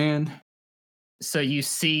in my hand. So you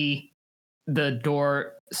see the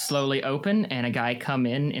door slowly open and a guy come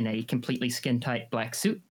in a completely skin-tight black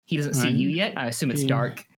suit. He doesn't see you yet. I assume it's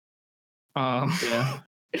dark. Yeah.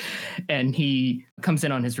 And he comes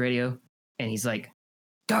in on his radio and he's like,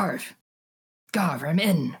 Garv, I'm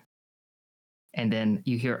in. And then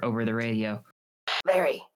you hear over the radio,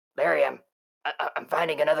 Larry, I'm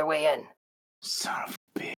finding another way in. Son of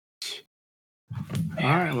a bitch.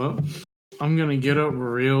 Alright, well, I'm gonna get up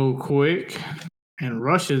real quick and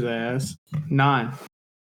rush his ass. 9.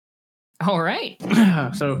 all right.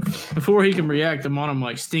 So before he can react, I'm on him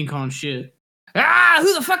like stink on shit.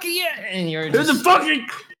 Who the fuck are you? And Who the fucking...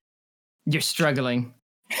 You're struggling.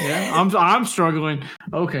 Yeah, I'm struggling.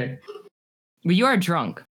 Okay. Well, you are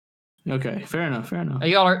drunk. Okay, fair enough.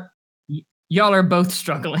 Y'all are both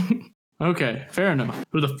struggling. Okay, fair enough.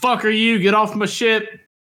 Who the fuck are you? Get off my ship.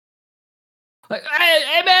 Like,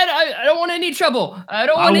 hey man, I don't want any trouble. I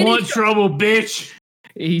want trouble, bitch.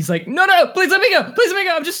 He's like, no, please let me go.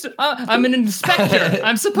 I'm just, I'm an inspector.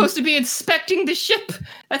 I'm supposed to be inspecting the ship.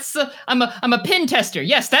 I'm a pin tester.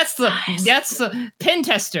 Yes, that's the pin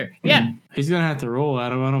tester. Yeah. He's gonna have to roll,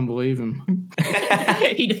 Adam. I don't believe him.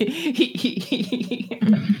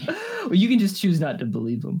 Well, you can just choose not to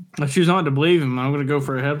believe him. I choose not to believe him. I'm gonna go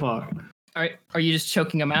for a headlock. All right, are you just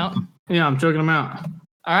choking him out? Yeah, I'm choking him out.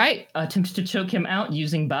 All right, attempt to choke him out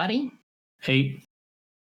using body. 8.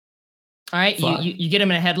 All right, you get him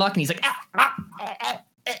in a headlock, and he's like,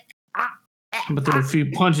 But there are a few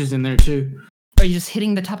punches in there too. Are you just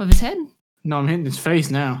hitting the top of his head? No, I'm hitting his face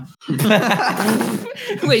now.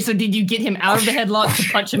 Wait, so did you get him out of the headlock to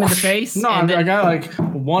punch him in the face? No, I got like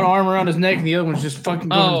one arm around his neck and the other one's just fucking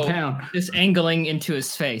going to town. Just angling into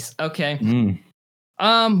his face. Okay.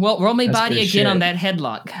 Well, roll me body again on that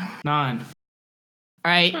headlock. 9. All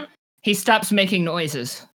right. He stops making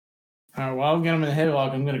noises. All right, while I'm getting him in the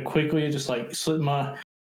headlock, I'm going to quickly just like slip my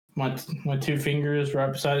 2 fingers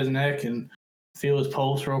right beside his neck and feel his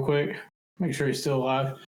pulse real quick. Make sure he's still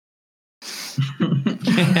alive.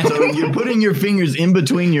 So you're putting your fingers in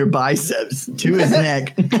between your biceps to his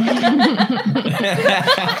neck. I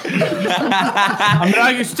mean,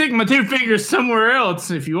 I can stick my 2 fingers somewhere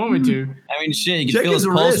else if you want me to. I mean, shit, you can feel his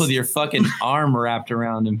pulse with your fucking arm wrapped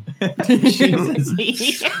around him.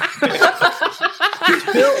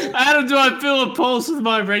 Adam, do I feel a pulse with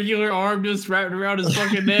my regular arm just wrapped around his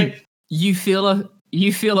fucking neck? You feel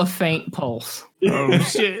a faint pulse. Oh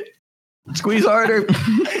shit. Squeeze harder.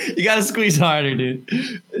 You gotta squeeze harder, dude.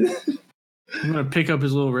 I'm gonna pick up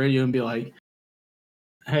his little radio and be like,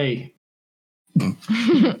 "Hey,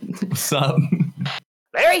 what's up,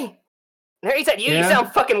 Larry? Larry said you. Yeah? You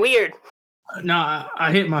sound fucking weird." No,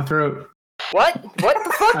 I hit my throat. What? What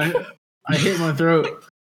the fuck? I hit my throat.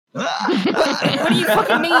 What do you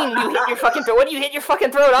fucking mean? You hit your fucking throat? What do you hit your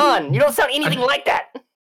fucking throat on? You don't sound anything like that.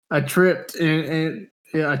 I tripped and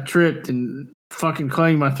I tripped and fucking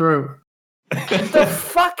clearing my throat. The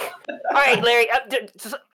fuck? All right, Larry,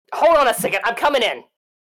 just hold on a second. I'm coming in.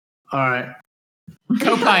 All right.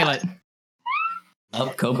 Co-pilot.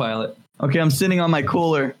 Co-pilot. Okay, I'm sitting on my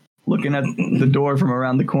cooler, looking at the door from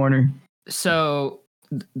around the corner. So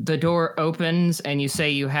the door opens, and you say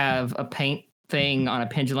you have a paint thing on a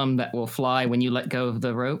pendulum that will fly when you let go of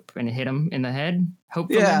the rope and hit him in the head.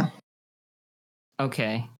 Hopefully. Yeah.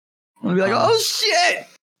 Okay. I'm gonna be like, oh shit!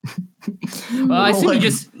 Well, I assume you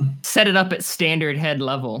just set it up at standard head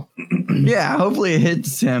level. Yeah, hopefully it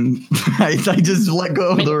hits him. I just let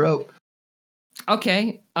go of the rope.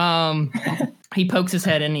 Okay. He pokes his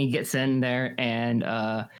head in, he gets in there, and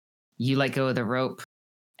you let go of the rope,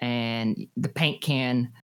 and the paint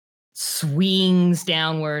can swings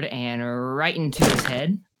downward and right into his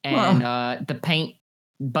head. And the paint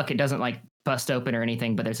bucket doesn't like bust open or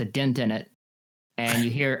anything, but there's a dent in it. And you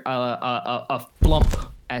hear a flump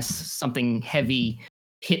as something heavy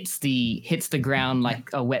hits the ground like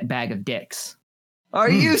a wet bag of dicks. Are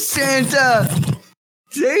you Santa?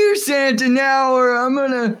 Say you're Santa now, or I'm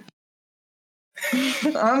gonna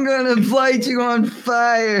light you on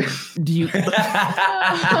fire. Do you?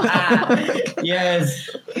 Yes.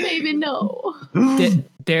 Maybe no.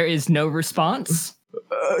 There is no response.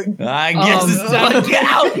 I guess it's time to get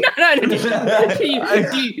out. No.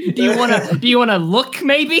 Do you want to look?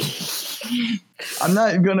 Maybe.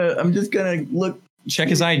 I'm just gonna look. Check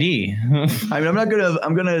his ID. I'm not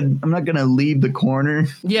gonna leave the corner.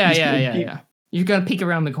 Yeah. You're gonna peek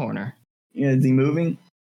around the corner. Yeah, is he moving?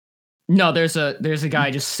 No, there's a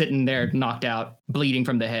guy just sitting there, knocked out, bleeding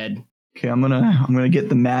from the head. Okay, I'm gonna get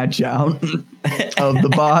the match out of the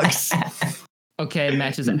box. Okay,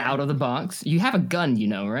 match is out of the box. You have a gun, you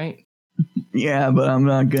know, right? Yeah, but I'm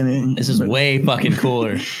not gonna. This is way fucking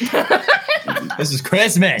cooler. This is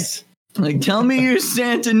Christmas. Like, tell me you're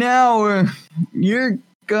Santa now, or you're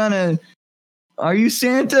gonna. Are you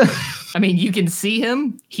Santa? I mean, you can see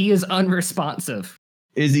him. He is unresponsive.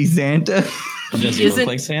 Is he Santa? Does he look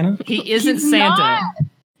like Santa? He isn't Santa.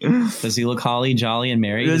 Does he look holly, jolly, and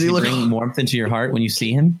merry? Does he bring warmth into your heart when you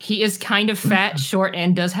see him? He is kind of fat, short,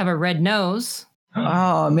 and does have a red nose.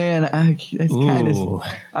 Oh man, that's kind of.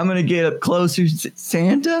 I'm gonna get up closer.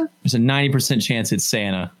 Santa? There's a 90% chance it's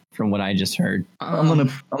Santa, from what I just heard. I'm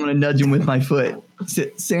gonna nudge him with my foot.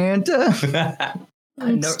 Santa?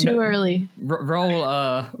 It's too early.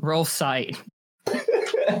 Roll sight.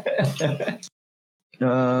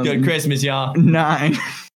 Good Christmas, y'all. 9.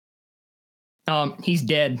 He's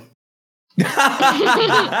dead.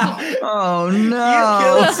 Oh no! You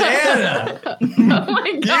killed Santa. Oh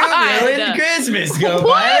my god! You ruined Christmas,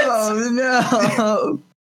 co-pilot. Oh no!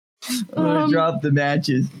 I'm gonna drop the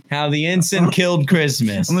matches. How the ensign killed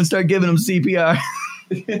Christmas. I'm gonna start giving him CPR.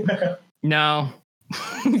 No.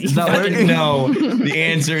 It's not working. No. The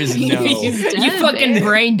answer is no. You fucking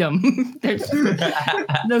brained him. There's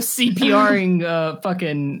no CPRing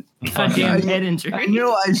fucking goddamn head injury. I knew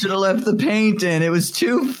I should have left the paint in. It was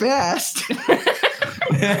too fast. I'm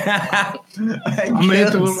gonna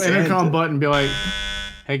hit the little intercom button and be like,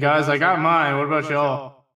 hey guys, I got mine. What about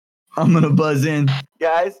y'all? I'm gonna buzz in.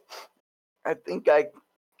 Guys, I think I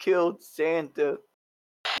killed Santa.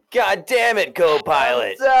 God damn it,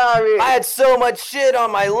 co-pilot. Sorry. I had so much shit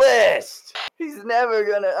on my list. I'm never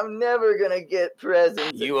gonna get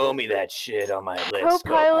presents. You owe me that shit on my list,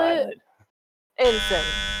 Co-pilot. Ensign.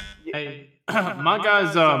 Hey, my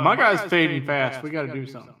guy's fading fast. We gotta do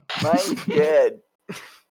something. Mine's dead.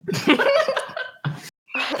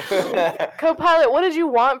 Co-pilot, what did you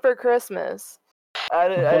want for Christmas? I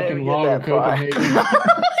didn't get that far. Oh my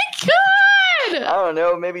god! I don't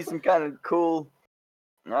know, maybe some kind of cool,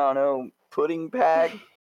 pudding pack.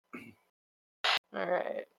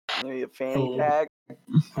 Alright. Maybe a fanny pack.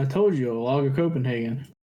 I told you, a log of Copenhagen.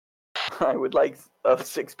 I would like a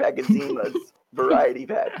 6-pack of Zima's variety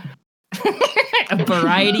pack. A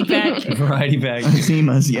variety pack? Variety pack.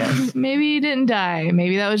 Zima's, yes. Maybe he didn't die.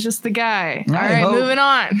 Maybe that was just the guy. I All right, hope- moving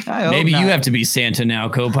on. Maybe you have to be Santa now,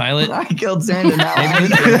 co-pilot. I killed Santa now.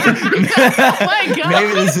 Oh my god!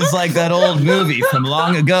 Maybe this is like that old movie from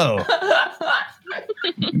long ago.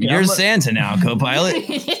 You're Santa now, co-pilot.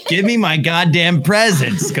 Give me my goddamn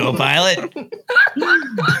presents, co-pilot.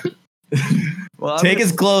 Well, Take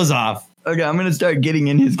his clothes off. Okay, I'm gonna start getting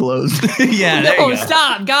in his clothes. Yeah, there you go.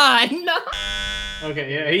 Stop, God, no.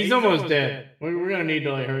 Okay, yeah, he's almost dead. We're gonna need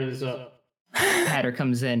to hurry this up. Hatter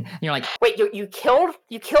comes in. And you're like, Wait, you killed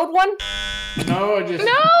one? No, I just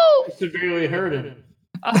No! severely hurt him.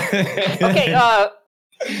 Okay,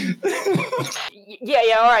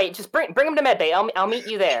 yeah, all right. Just bring him to medbay. I'll meet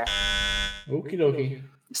you there. Okie dokie.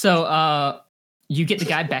 so you get the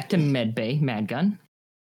guy back to Medbay, Madgun.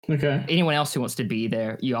 Okay. Anyone else who wants to be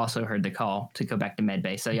there, you also heard the call to go back to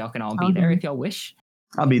Medbay, so y'all can all be there if y'all wish.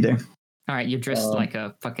 I'll be there. All right, you're dressed like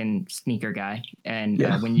a fucking sneaker guy, and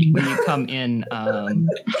when you come in,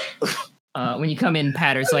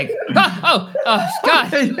 Patter's like, God,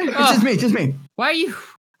 It's just me. Why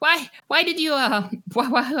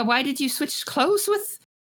did you switch clothes with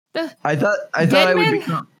the? I thought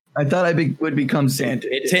I would become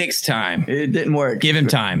Santa. It takes time. It didn't work. Give him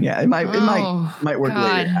time. Yeah, it might work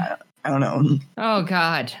later. I don't know. Oh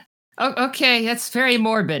God. Okay, that's very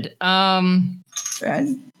morbid.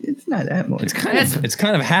 It's not that morbid. It's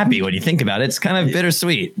kind of happy when you think about it. It's kind of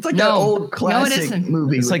bittersweet. It's like that old classic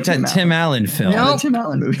movie. It's like that Tim Allen film. No, Tim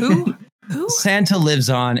Allen movie. Who? Santa lives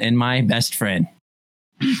on in my best friend.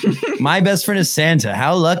 My best friend is Santa.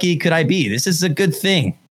 How lucky could I be? This is a good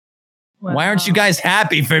thing. Wow. Why aren't you guys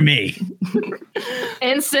happy for me?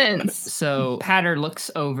 Incense. So Patter looks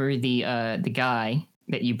over the guy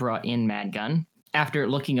that you brought in, Madgun. After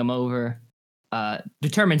looking him over,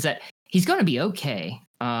 determines that he's going to be okay.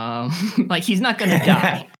 Like he's not going to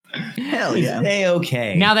die. Hell yeah.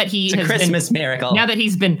 A-okay. Now that it's a Christmas miracle. Now that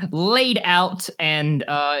he's been laid out and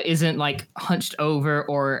isn't like hunched over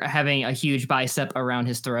or having a huge bicep around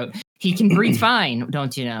his throat, he can breathe fine,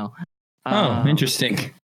 don't you know? Oh,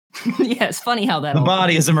 interesting. Yeah, it's funny how that. The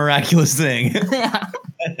body is a miraculous thing. Yeah.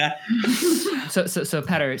 So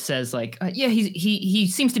Patter says like, yeah, he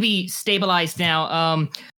seems to be stabilized now.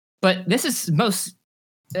 But this is most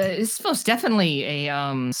definitely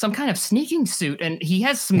a some kind of sneaking suit, and he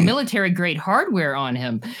has some military grade hardware on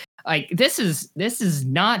him. Like this is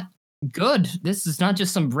not good. This is not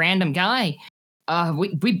just some random guy.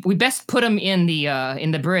 We best put him in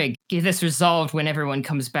the brig. Get this resolved when everyone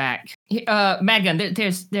comes back.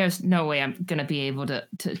 Madgun, there's no way I'm gonna be able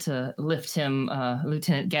to lift him,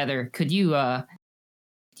 Lieutenant Gather. Could you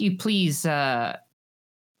please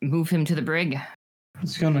move him to the brig?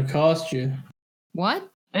 It's gonna cost you. What?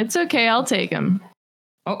 It's okay. I'll take him.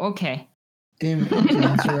 Oh, okay. Damn it,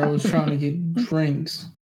 Cancer. I was trying to get drinks.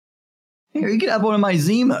 Here, you can have one of my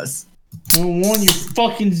Zimas. I don't want your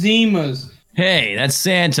fucking Zimas. Hey, that's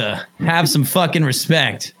Santa. Have some fucking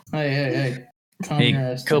respect. Hey.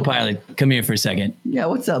 Hey, co-pilot, come here for a second. Yeah,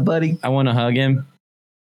 what's up, buddy? I want to hug him.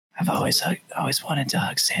 I've always wanted to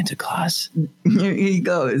hug Santa Claus. Here you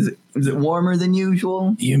go. Is it warmer than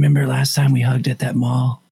usual? You remember last time we hugged at that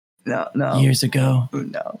mall? No. Years ago?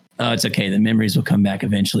 No. Oh, it's okay. The memories will come back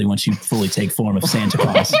eventually once you fully take form of Santa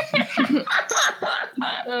Claus.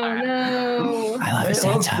 Oh, no. I love you,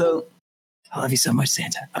 Santa. So. I love you so much,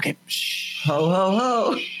 Santa. Okay. Shh. Ho, ho,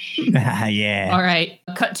 ho. Yeah. All right.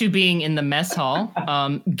 Cut to being in the mess hall.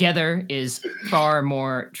 Gether is far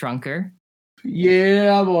more drunker.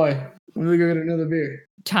 Yeah, boy. I'm gonna go get another beer.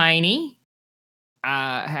 Tiny,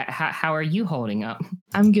 how are you holding up?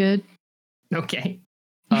 I'm good. Okay.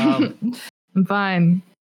 I'm fine.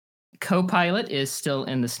 Co-pilot is still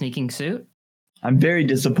in the sneaking suit. I'm very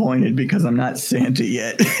disappointed because I'm not Santa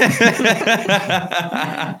yet.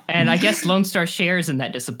 And I guess Lone Star shares in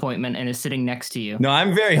that disappointment and is sitting next to you. No,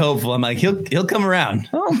 I'm very hopeful. I'm like, he'll come around.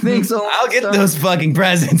 I don't think so. I'll get those fucking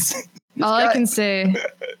presents. All I can say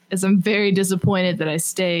is I'm very disappointed that I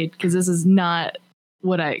stayed because this is not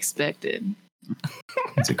what I expected.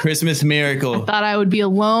 It's a Christmas miracle. I thought I would be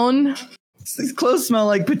alone. These clothes smell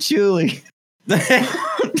like patchouli. This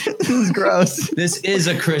is gross. This is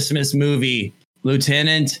a Christmas movie,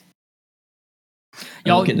 Lieutenant.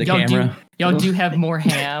 Y'all, look at the camera. Y'all do have more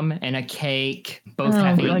ham and a cake. Both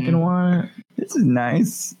have eaten. I can want it. This is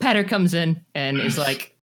nice. Patter comes in and is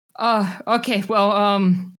like, okay, well,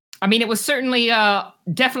 I mean, it was certainly,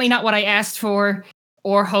 definitely not what I asked for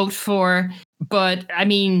or hoped for, but I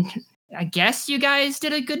mean, I guess you guys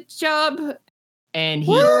did a good job. And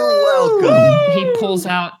he, welcome. He pulls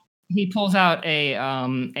out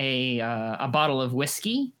a bottle of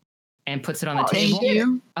whiskey and puts it on the table. Thank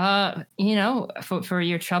you. You know, for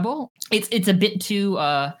your trouble. It's a bit too,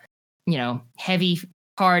 heavy,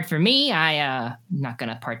 hard for me. I'm not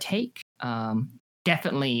gonna partake.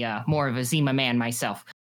 Definitely more of a Zima man myself.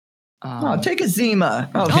 Take a Zima.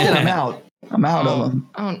 I'm out. I'm out of them.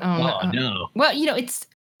 Oh no. Well, it's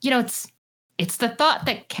the thought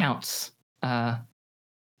that counts.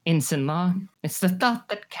 Ensign Law. It's the thought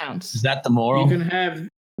that counts. Is that the moral? You can have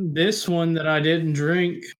this one that I didn't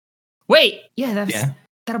drink. Wait,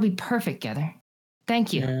 that'll be perfect, Gather.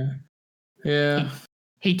 Thank you. Yeah.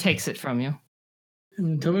 He takes it from you.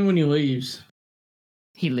 Tell me when he leaves.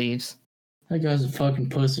 He leaves. That guy's a fucking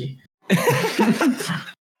pussy.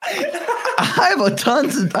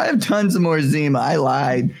 I have tons of more Zima. I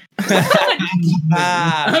lied.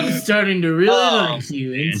 I'm starting to really like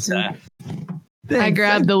you, Ensign. I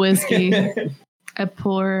grab the whiskey. I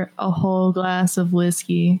pour a whole glass of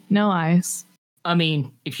whiskey. No ice. I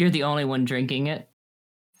mean, if you're the only one drinking it,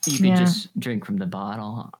 you can just drink from the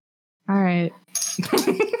bottle. All right.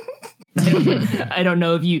 I don't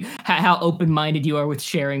know if how open-minded you are with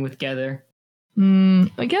sharing with Gether.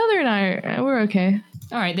 Gether and we're okay.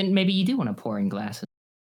 All right, then maybe you do want to pour in glasses.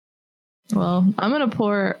 Well, I'm going to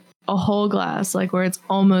pour a whole glass, like where it's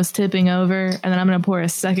almost tipping over, and then I'm going to pour a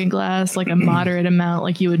second glass, like a moderate amount,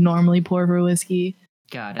 like you would normally pour for whiskey.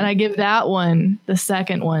 Got it. And I give that one, the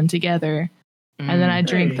second one together, and then I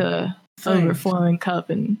drink the overflowing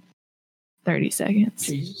cup in 30 seconds.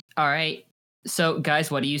 Jesus. All right. So,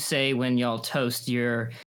 guys, what do you say when y'all toast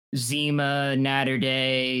your Zima, Natter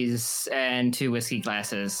Days, and 2 whiskey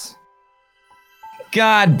glasses?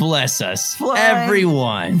 God bless us,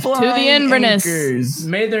 everyone. To the Inverness.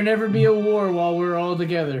 May there never be a war while we're all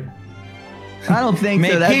together. I don't think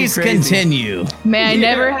so. May peace continue. May I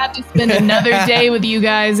never have to spend another day with you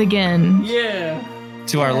guys again. Yeah.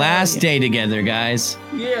 To our last day together, guys.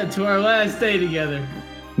 Yeah, to our last day together.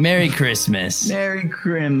 Merry Christmas. Merry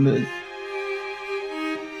Christmas.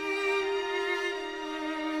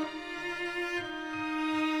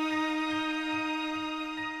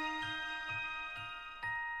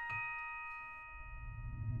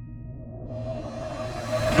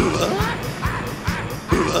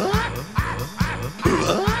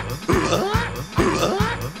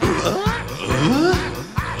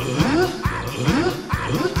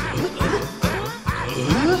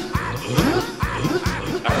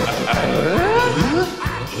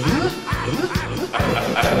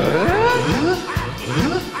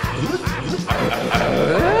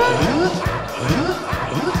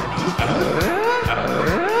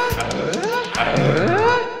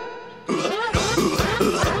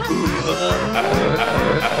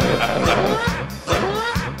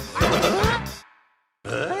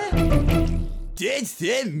 That's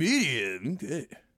that medium.